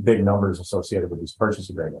big numbers associated with these purchase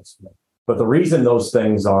agreements. But the reason those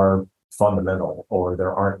things are fundamental or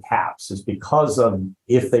there aren't caps is because of,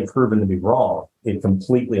 if they've proven to be wrong, it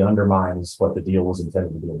completely undermines what the deal was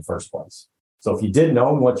intended to do in the first place. So if you didn't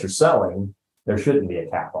own what you're selling, there shouldn't be a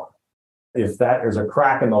cap on it. If there's a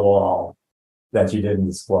crack in the wall that you didn't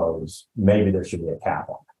disclose, maybe there should be a cap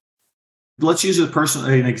on it. Let's use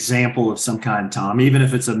an example of some kind, Tom, even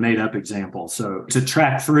if it's a made up example. So to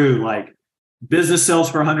track through, like, business sells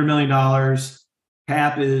for $100 million,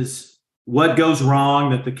 cap is what goes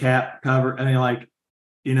wrong that the cap cover.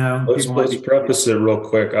 Let's preface it real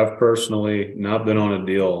quick. I've personally not been on a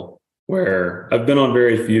deal where I've been on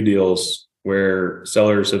very few deals where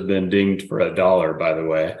sellers have been dinged for $1, by the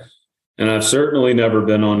way. And I've certainly never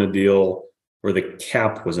been on a deal where the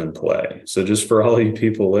cap was in play. So just for all you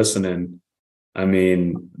people listening,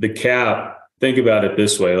 the cap, think about it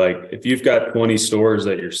this way. Like, if you've got 20 stores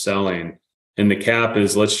that you're selling and the cap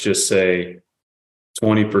is, let's just say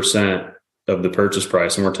 20% of the purchase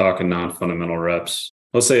price, and we're talking non-fundamental reps.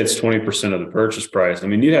 Let's say it's 20% of the purchase price.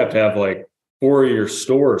 You'd have to have like 4 of your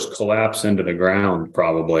stores collapse into the ground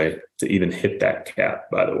probably to even hit that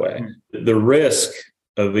cap, by the way. The risk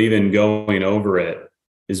of even going over it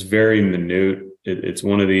is very minute. It's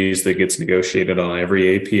one of these that gets negotiated on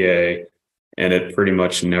every APA, and it pretty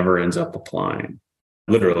much never ends up applying.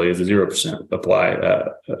 Literally, it's a 0%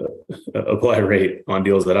 apply rate on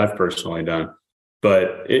deals that I've personally done.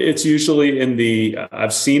 But it's usually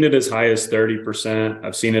I've seen it as high as 30%.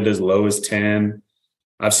 I've seen it as low as 10.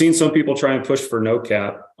 I've seen some people try and push for no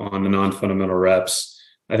cap on the non-fundamental reps.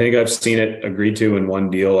 I think I've seen it agreed to in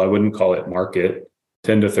one deal. I wouldn't call it market.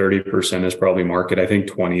 10 to 30% is probably market. I think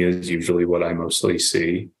 20 is usually what I mostly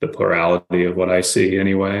see, the plurality of what I see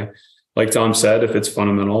anyway. Like Tom said, if it's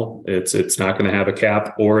fundamental, it's not going to have a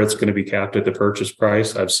cap, or it's going to be capped at the purchase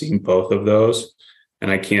price. I've seen both of those. And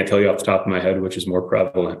I can't tell you off the top of my head which is more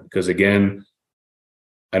prevalent, because again,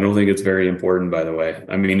 I don't think it's very important, by the way.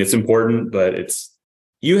 I mean, it's important, but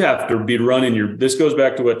you have to be running this goes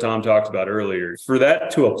back to what Tom talked about earlier. For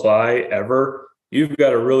that to apply ever, you've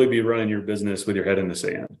got to really be running your business with your head in the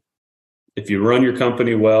sand. If you run your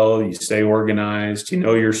company well, you stay organized, you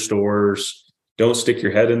know your stores, don't stick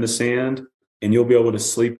your head in the sand, and you'll be able to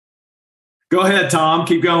sleep. Go ahead, Tom.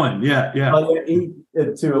 Keep going. Yeah.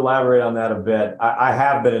 To elaborate on that a bit, I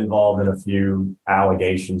have been involved in a few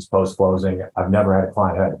allegations post-closing. I've never had a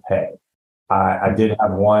client who had to pay. I did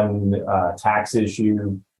have one tax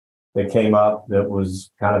issue that came up that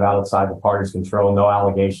was kind of outside the party's control. No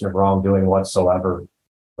allegation of wrongdoing whatsoever.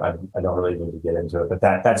 I don't really need to get into it, but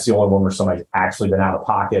that's the only one where somebody's actually been out of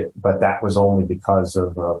pocket. But that was only because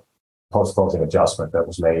of a post-closing adjustment that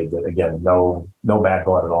was made. That, again, no bad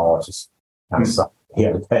blood at all. It's just kind of something he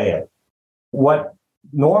had to pay it. What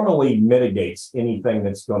normally mitigates anything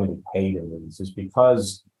that's going to be paid in these is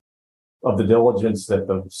because of the diligence that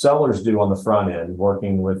the sellers do on the front end,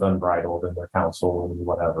 working with Unbridled and their counsel and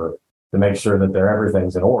whatever, to make sure that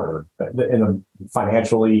everything's in order,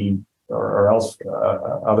 financially or else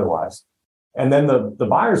otherwise. And then the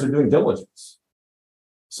buyers are doing diligence.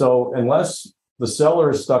 So unless the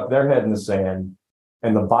seller has stuck their head in the sand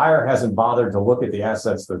and the buyer hasn't bothered to look at the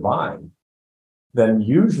assets they're buying, then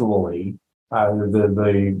usually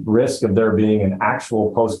the risk of there being an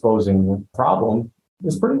actual post-closing problem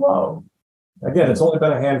is pretty low. Again, it's only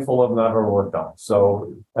been a handful of them I've ever worked on.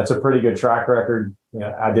 So that's a pretty good track record.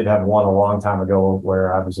 I did have one a long time ago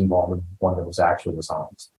where I was involved in one that was actually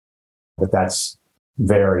dishonest. But that's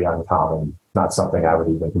very uncommon, not something I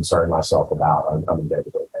would even concern myself about on a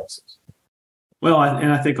day-to-day basis. Well,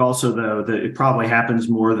 I think also, though, that it probably happens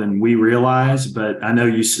more than we realize, but I know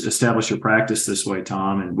you establish your practice this way,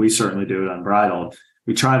 Tom, and we certainly do it Unbridled.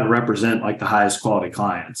 We try to represent like the highest quality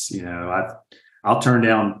clients. I'll turn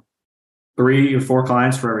down 3 or 4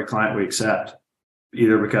 clients for every client we accept,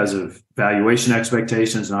 either because of valuation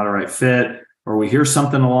expectations, not a right fit, or we hear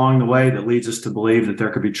something along the way that leads us to believe that there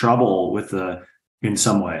could be trouble with in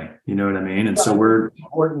some way. You know what I mean? And so we're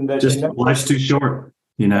just, life's too short,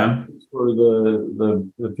 For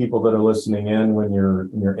the people that are listening in when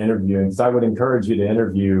you're interviewing, because I would encourage you to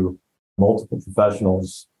interview multiple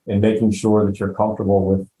professionals and making sure that you're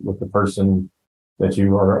comfortable with the person that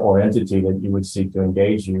you are or entity that you would seek to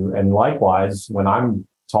engage you. And likewise, when I'm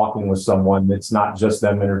talking with someone, it's not just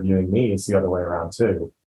them interviewing me, it's the other way around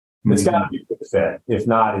too. It's got to be a good fit. If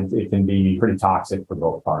not, it can be pretty toxic for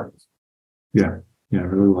both parties. Yeah,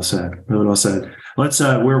 really well said. Really well said. Let's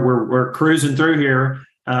we're cruising through here.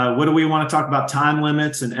 What do we want to talk about? Time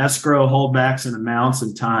limits and escrow holdbacks and amounts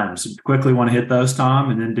and times. So quickly want to hit those,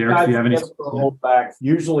 Tom, and then Derek, if you have any holdback.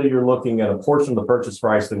 Usually, you're looking at a portion of the purchase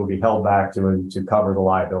price that will be held back to cover the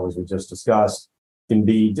liabilities we just discussed. It can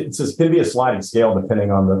be a sliding scale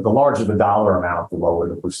depending on the larger the dollar amount, the lower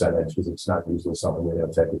the percentage, because it's not usually something you're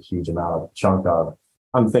going to take a huge amount of chunk of.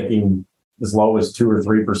 I'm thinking as low as 2 or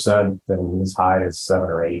 3%, and as high as 7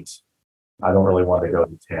 or 8. I don't really want to go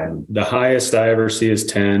to 10. The highest I ever see is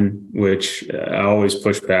 10, which I always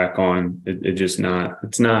push back on. It's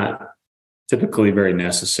not typically very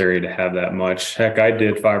necessary to have that much. Heck, I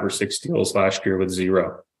did 5 or 6 deals last year with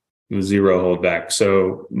zero holdback.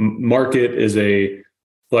 So market is a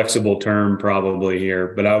flexible term probably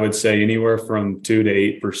here, but I would say anywhere from 2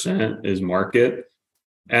 to 8% is market.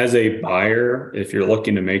 As a buyer, if you're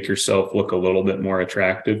looking to make yourself look a little bit more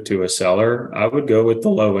attractive to a seller, I would go with the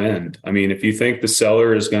low end. I mean, if you think the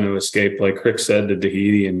seller is going to escape, like Rick said, to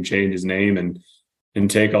Tahiti and change his name and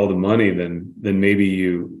take all the money, then maybe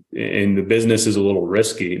and the business is a little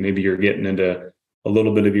risky. Maybe you're getting into a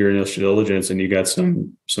little bit of your initial diligence and you got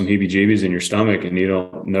some heebie-jeebies in your stomach and you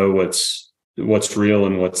don't know what's real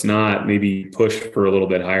and what's not. Maybe you push for a little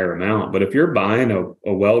bit higher amount. But if you're buying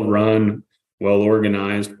a well-run,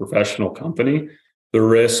 well-organized professional company, the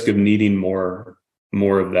risk of needing more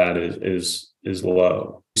of that is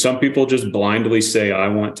low. Some people just blindly say, I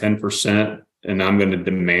want 10% and I'm going to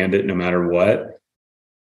demand it no matter what.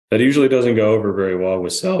 That usually doesn't go over very well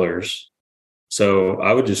with sellers. So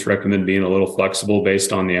I would just recommend being a little flexible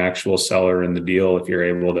based on the actual seller and the deal if you're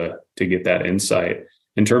able to get that insight.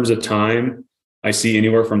 In terms of time, I see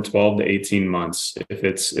anywhere from 12 to 18 months. If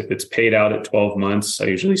it's paid out at 12 months, I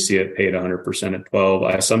usually see it paid 100% at 12.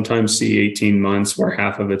 I sometimes see 18 months where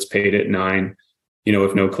half of it's paid at 9,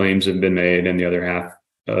 if no claims have been made, and the other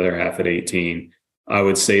half at 18. I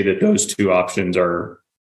would say that those 2 options are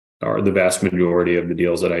the vast majority of the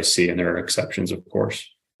deals that I see, and there are exceptions, of course.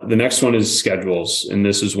 The next one is schedules, and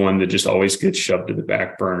this is one that just always gets shoved to the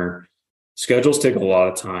back burner. Schedules take a lot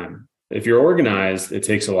of time. If you're organized, it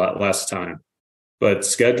takes a lot less time. But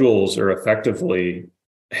schedules are effectively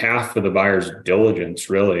half of the buyer's diligence,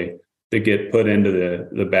 really, that get put into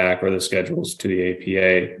the back or the schedules to the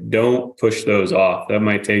APA. Don't push those off. That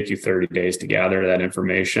might take you 30 days to gather that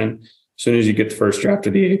information. As soon as you get the first draft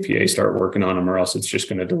of the APA, start working on them, or else it's just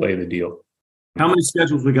going to delay the deal. How many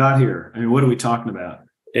schedules we got here? I mean, what are we talking about?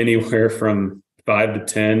 Anywhere from 5 to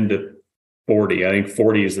 10 to 40. I think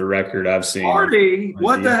 40 is the record I've seen. 40?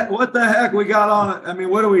 What the heck we got on it? I mean,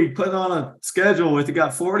 what are we putting on a schedule with? We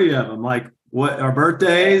got 40 of them. Like what, our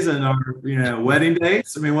birthdays and our, wedding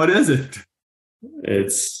dates? I mean, what is it?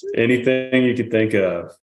 It's anything you could think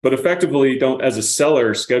of. But effectively, as a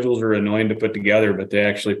seller, schedules are annoying to put together, but they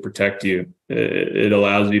actually protect you. It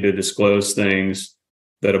allows you to disclose things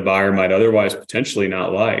that a buyer might otherwise potentially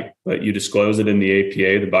not like, but you disclose it in the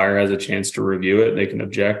APA. The buyer has a chance to review it. They can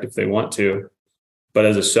object if they want to. But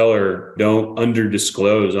as a seller, don't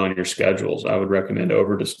under-disclose on your schedules. I would recommend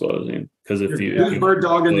over-disclosing, because who's bird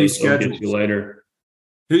dogging these schedules? Get you later.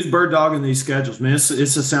 Who's bird dogging these schedules? Man,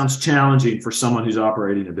 this sounds challenging for someone who's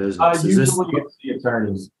operating a business. Usually it's the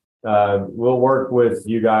attorneys. We'll work with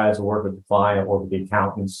you guys, we'll work with the client, work with the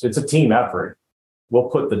accountants. It's a team effort. We'll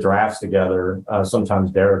put the drafts together.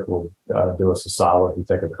 Sometimes Derek will do us a solid. We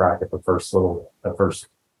take a crack at the first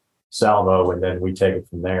salvo, and then we take it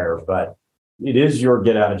from there. But it is your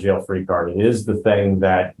get out of jail free card. It is the thing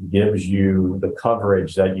that gives you the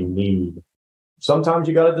coverage that you need. Sometimes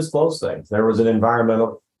you got to disclose things. There was an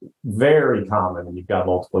environmental, very common when you've got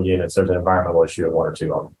multiple units, there's an environmental issue of one or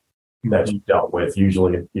two of them that you've dealt with.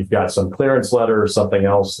 Usually if you've got some clearance letter or something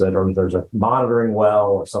else or there's a monitoring well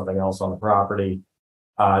or something else on the property.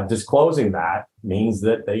 Disclosing that means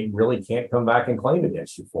that they really can't come back and claim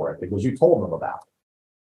against you for it because you told them about it.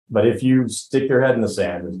 But if you stick your head in the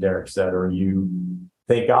sand, as Derek said, or you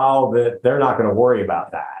think, that they're not going to worry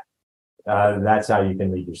about that, that's how you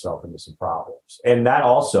can lead yourself into some problems. And that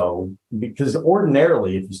also, because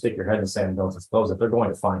ordinarily, if you stick your head in the sand and don't disclose it, they're going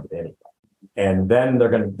to find it anyway. And then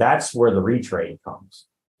that's where the retrade comes.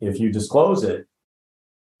 If you disclose it,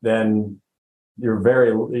 then your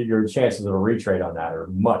chances of a retrade on that are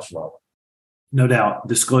much lower. No doubt.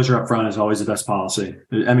 Disclosure up front is always the best policy.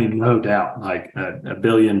 I mean, no doubt, like a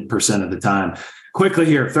billion % of the time. Quickly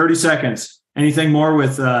here, 30 seconds. Anything more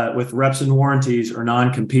with reps and warranties or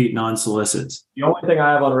non-compete, non-solicits? The only thing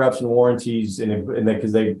I have on reps and warranties, and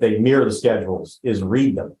because they mirror the schedules, is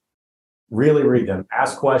read them. Really read them.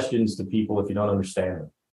 Ask questions to people if you don't understand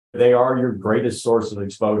them. They are your greatest source of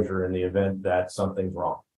exposure in the event that something's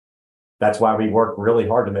wrong. That's why we work really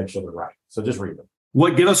hard to make sure they're right. So just read them.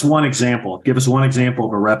 Give us one example. Give us one example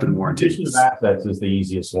of a rep and warranty. Condition of assets is the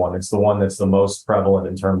easiest one. It's the one that's the most prevalent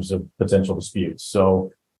in terms of potential disputes.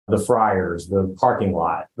 So the fryers, the parking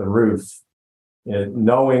lot, the roof,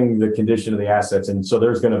 knowing the condition of the assets. And so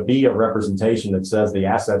there's going to be a representation that says the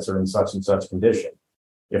assets are in such and such condition.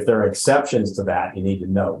 If there are exceptions to that, you need to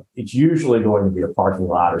know. It's usually going to be a parking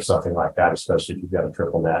lot or something like that, especially if you've got a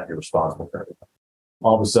triple net, you're responsible for everything.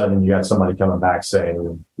 All of a sudden, you got somebody coming back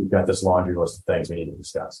saying, we've got this laundry list of things we need to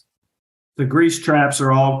discuss. The grease traps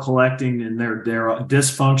are all collecting and they're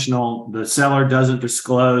dysfunctional. The seller doesn't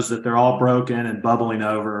disclose that they're all broken and bubbling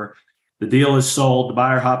over. The deal is sold. The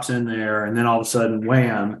buyer hops in there, and then all of a sudden,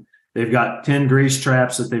 wham, they've got 10 grease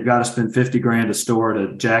traps that they've got to spend $50,000 to store to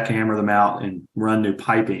jackhammer them out and run new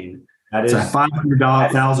piping. It's a $500,000,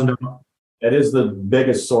 $1,000. That is the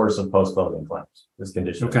biggest source of post-closing claims, this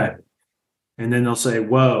condition. Okay. And then they'll say,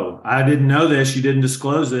 whoa, I didn't know this. You didn't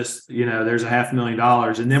disclose this. There's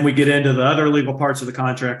 $500,000. And then we get into the other legal parts of the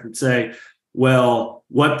contract and say, well,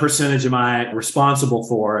 what percentage am I responsible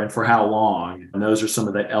for and for how long? And those are some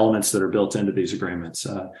of the elements that are built into these agreements.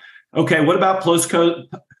 Okay. What about post-closing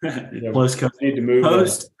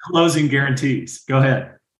guarantees? Go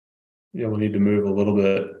ahead. Yeah, we'll need to move a little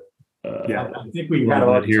bit. I think we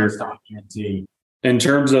got a here guarantee. In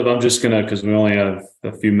terms of, I'm just gonna, because we only have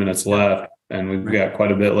a few minutes left, and we've got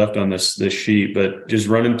quite a bit left on this sheet, but just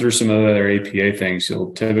running through some of the other APA things,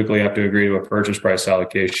 you'll typically have to agree to a purchase price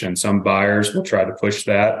allocation. Some buyers will try to push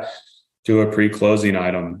that to a pre-closing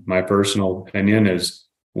item. My personal opinion is,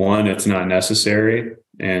 one, it's not necessary,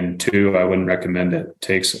 and two, I wouldn't recommend it. It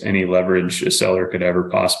takes any leverage a seller could ever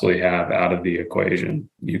possibly have out of the equation.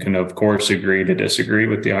 You can, of course, agree to disagree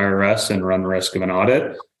with the IRS and run the risk of an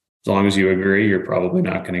audit. As long as you agree, you're probably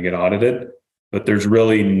not going to get audited. But there's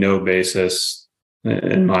really no basis,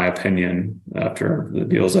 in my opinion, after the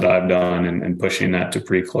deals that I've done and pushing that to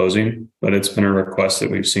pre-closing. But it's been a request that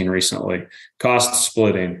we've seen recently. Cost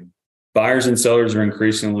splitting. buyers and sellers are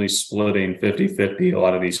increasingly splitting 50-50 a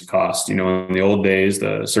lot of these costs. In the old days,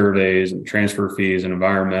 the surveys and transfer fees and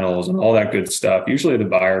environmentals and all that good stuff, usually the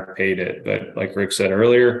buyer paid it. But like Rick said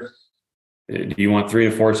earlier, do you want 3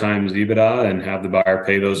 to 4 times EBITDA and have the buyer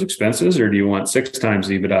pay those expenses, or do you want 6 times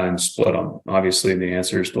EBITDA and split them? Obviously, the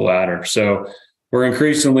answer is the latter. So we're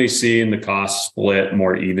increasingly seeing the costs split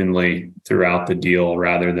more evenly throughout the deal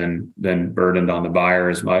rather than burdened on the buyer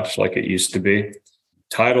as much like it used to be.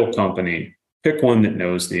 Title company, pick one that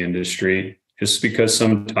knows the industry. Just because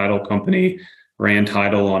some title company ran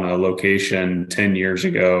title on a location 10 years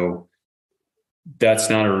ago, that's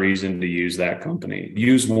not a reason to use that company.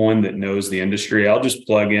 Use one that knows the industry. I'll just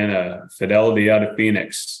plug in a Fidelity out of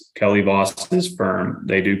Phoenix, Kelly Voss's firm.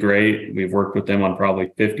 They do great. We've worked with them on probably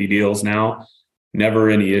 50 deals now. Never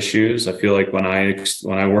any issues. I feel like when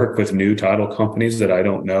I work with new title companies that I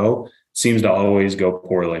don't know, seems to always go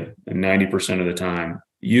poorly, and 90% of the time.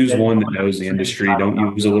 Use one that knows the industry. Don't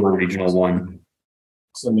use a little regional one.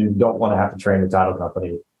 So you don't want to have to train the title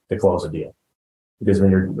company to close a deal, because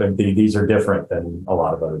these are different than a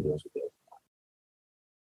lot of other deals we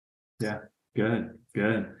do. Yeah,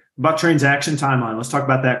 good. About transaction timeline, let's talk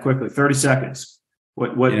about that quickly. 30 seconds.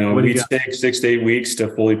 What we take 6 to 8 weeks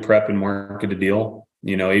to fully prep and market a deal.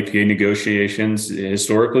 APA negotiations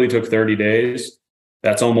historically took 30 days.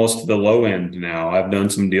 That's almost the low end now. I've done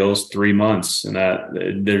some deals 3 months, and that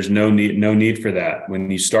there's no need for that. When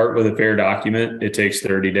you start with a fair document, it takes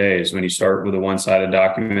 30 days. When you start with a one-sided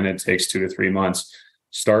document, it takes 2 to 3 months.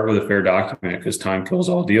 Start with a fair document, because time kills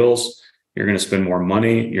all deals. You're going to spend more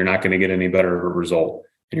money. You're not going to get any better of a result,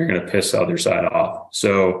 and you're going to piss the other side off.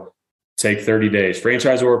 So take 30 days.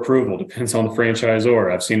 Franchisor approval depends on the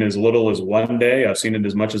franchisor. I've seen as little as 1 day. I've seen it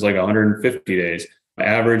as much as like 150 days. My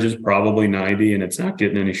average is probably 90, and it's not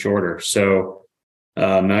getting any shorter. So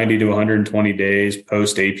 90 to 120 days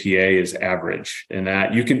post APA is average, and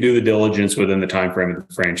that you can do the diligence within the time frame of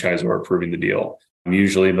the franchisor approving the deal.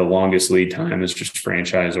 Usually the longest lead time is just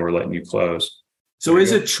franchisor letting you close. So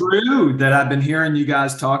is it true that I've been hearing you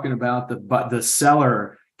guys talking about the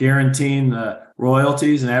seller guaranteeing the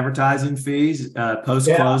royalties and advertising fees post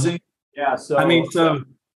closing? Yeah. So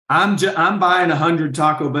I'm buying 100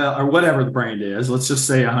 Taco Bell or whatever the brand is. Let's just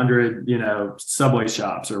say 100, Subway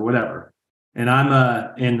shops or whatever. And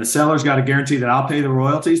and the seller's got to guarantee that I'll pay the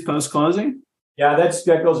royalties post closing. Yeah,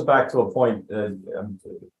 that goes back to a point.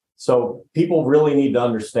 So people really need to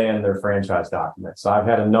understand their franchise documents. So I've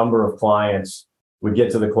had a number of clients. We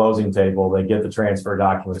get to the closing table, they get the transfer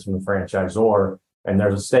documents from the franchisor, and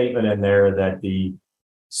there's a statement in there that the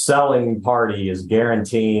selling party is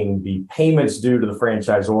guaranteeing the payments due to the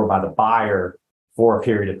franchisor by the buyer for a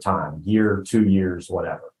period of time, year, 2 years,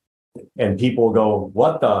 whatever. And people go,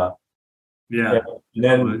 what the? Yeah. And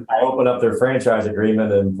then I open up their franchise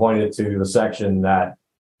agreement and point it to the section that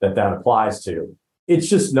applies to. It's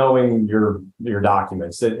just knowing your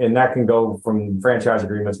documents. And that can go from franchise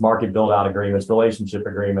agreements, market build out agreements, relationship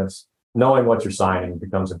agreements. Knowing what you're signing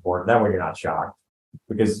becomes important. That way you're not shocked,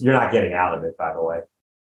 because you're not getting out of it, by the way.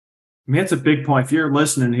 I mean, it's a big point. If you're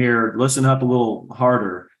listening here, listen up a little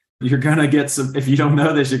harder. You're going to get if you don't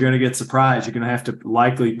know this, you're going to get surprised. You're going to have to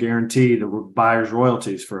likely guarantee the buyer's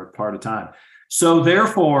royalties for a part of time. So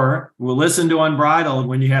therefore, we'll listen to Unbridled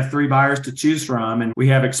when you have 3 buyers to choose from, and we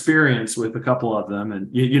have experience with a couple of them. And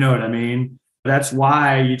you know what I mean? That's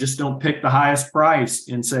why you just don't pick the highest price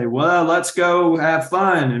and say, well, let's go have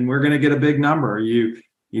fun and we're going to get a big number. You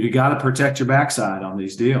got to protect your backside on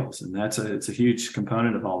these deals. And it's a huge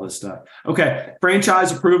component of all this stuff. Okay.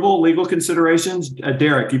 Franchise approval, legal considerations.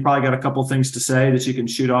 Derek, you probably got a couple things to say that you can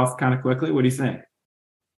shoot off kind of quickly. What do you think?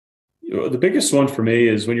 The biggest one for me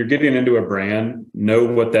is when you're getting into a brand, know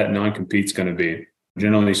what that non-compete's going to be,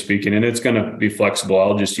 generally speaking, and it's going to be flexible.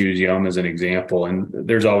 I'll just use Yum as an example, and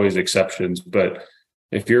there's always exceptions. But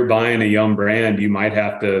if you're buying a Yum brand, you might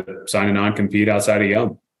have to sign a non-compete outside of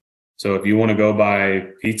Yum. So if you want to go buy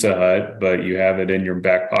Pizza Hut, but you have it in your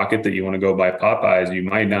back pocket that you want to go buy Popeyes, you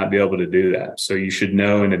might not be able to do that. So you should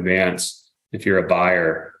know in advance, if you're a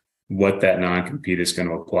buyer, what that non-compete is going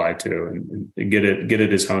to apply to, and get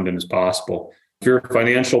it as honed in as possible. If you're a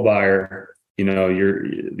financial buyer,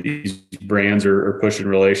 these brands are pushing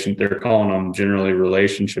they're calling them generally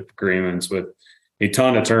relationship agreements with a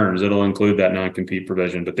ton of terms. It'll include that non-compete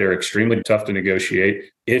provision, but they're extremely tough to negotiate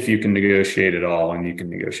if you can negotiate at all, and you can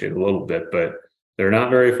negotiate a little bit, but they're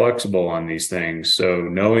not very flexible on these things. So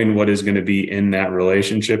knowing what is going to be in that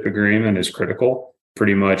relationship agreement is critical.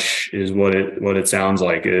 Pretty much is what it sounds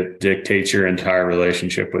like. It dictates your entire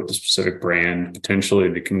relationship with the specific brand, potentially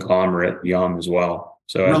the conglomerate Yum as well.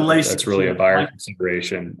 So that's really a buyer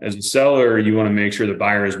consideration. As a seller, you want to make sure the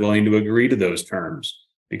buyer is willing to agree to those terms.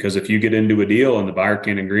 Because if you get into a deal and the buyer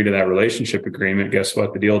can't agree to that relationship agreement, guess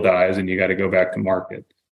what? The deal dies and you got to go back to market.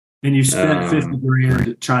 And you spent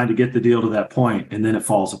 $50,000 trying to get the deal to that point, and then it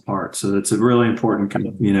falls apart. So that's a really important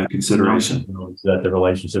consideration. That the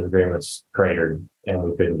relationship agreement's cratered and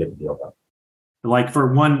we couldn't get the deal done. Like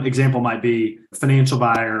for one example might be financial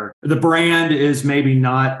buyer. The brand is maybe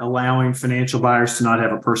not allowing financial buyers to not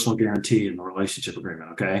have a personal guarantee in the relationship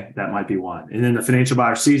agreement. Okay. That might be one. And then the financial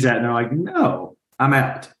buyer sees that and they're like, no, I'm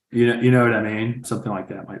out. You know what I mean? Something like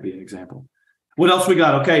that might be an example. What else we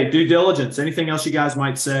got? Okay. Due diligence. Anything else you guys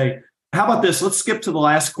might say? How about this? Let's skip to the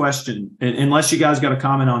last question. Unless you guys got a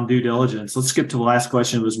comment on due diligence, let's skip to the last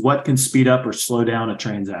question. It was what can speed up or slow down a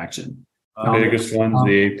transaction? The biggest one's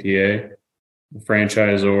the APA. The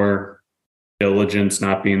franchisor, diligence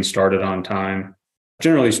not being started on time.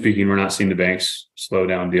 Generally speaking, we're not seeing the banks slow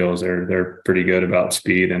down deals. They're pretty good about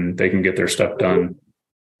speed and they can get their stuff done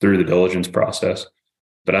through the diligence process.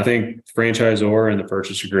 But I think franchisor and the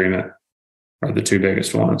purchase agreement are the two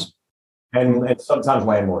biggest ones. And sometimes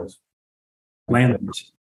landlords.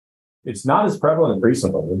 Landlords. It's not as prevalent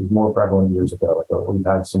recently. It was more prevalent years ago. We've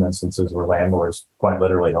had some instances where landlords quite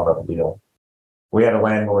literally held up a deal. We had a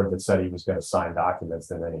landlord that said he was going to sign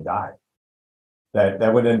documents and then he died.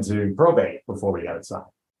 That went into probate before we got it signed.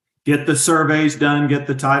 Get the surveys done, get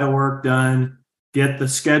the title work done, get the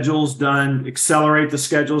schedules done, accelerate the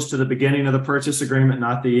schedules to the beginning of the purchase agreement,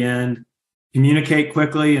 not the end. Communicate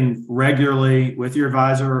quickly and regularly with your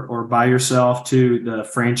advisor or by yourself to the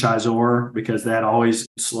franchisor, because that always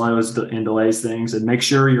slows and delays things. And make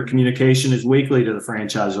sure your communication is weekly to the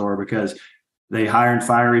franchisor, because they hire and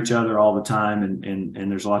fire each other all the time. And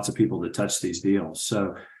there's lots of people that touch these deals.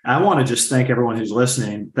 So I want to just thank everyone who's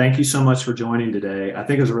listening. Thank you so much for joining today. I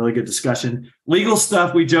think it was a really good discussion. Legal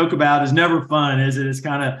stuff we joke about is never fun, is it? It's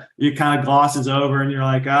it kind of glosses over and you're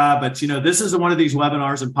like, but this is one of these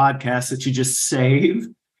webinars and podcasts that you just save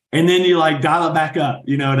and then you dial it back up.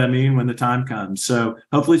 You know what I mean? When the time comes. So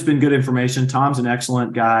hopefully it's been good information. Tom's an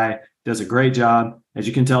excellent guy, does a great job. As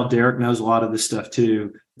you can tell, Derek knows a lot of this stuff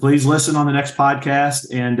too. Please listen on the next podcast,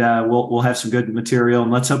 and we'll have some good material.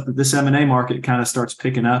 And let's hope that this M&A market kind of starts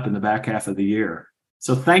picking up in the back half of the year.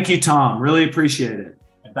 So thank you, Tom. Really appreciate it.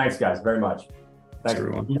 And thanks, guys, very much. Thanks,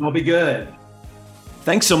 everyone. You'll be good.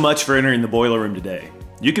 Thanks so much for entering the Boiler Room today.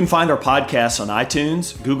 You can find our podcasts on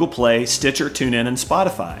iTunes, Google Play, Stitcher, TuneIn, and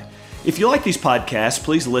Spotify. If you like these podcasts,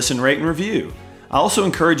 please listen, rate, and review. I also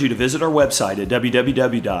encourage you to visit our website at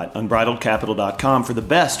www.unbridledcapital.com for the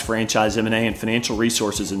best franchise M&A and financial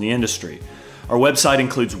resources in the industry. Our website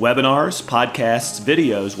includes webinars, podcasts,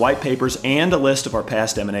 videos, white papers, and a list of our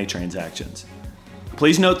past M&A transactions.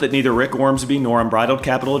 Please note that neither Rick Ormsby nor Unbridled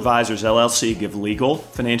Capital Advisors, LLC give legal,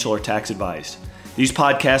 financial, or tax advice. These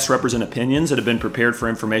podcasts represent opinions that have been prepared for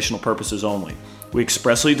informational purposes only. We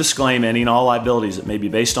expressly disclaim any and all liabilities that may be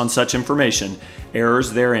based on such information,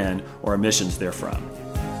 errors therein, or omissions therefrom.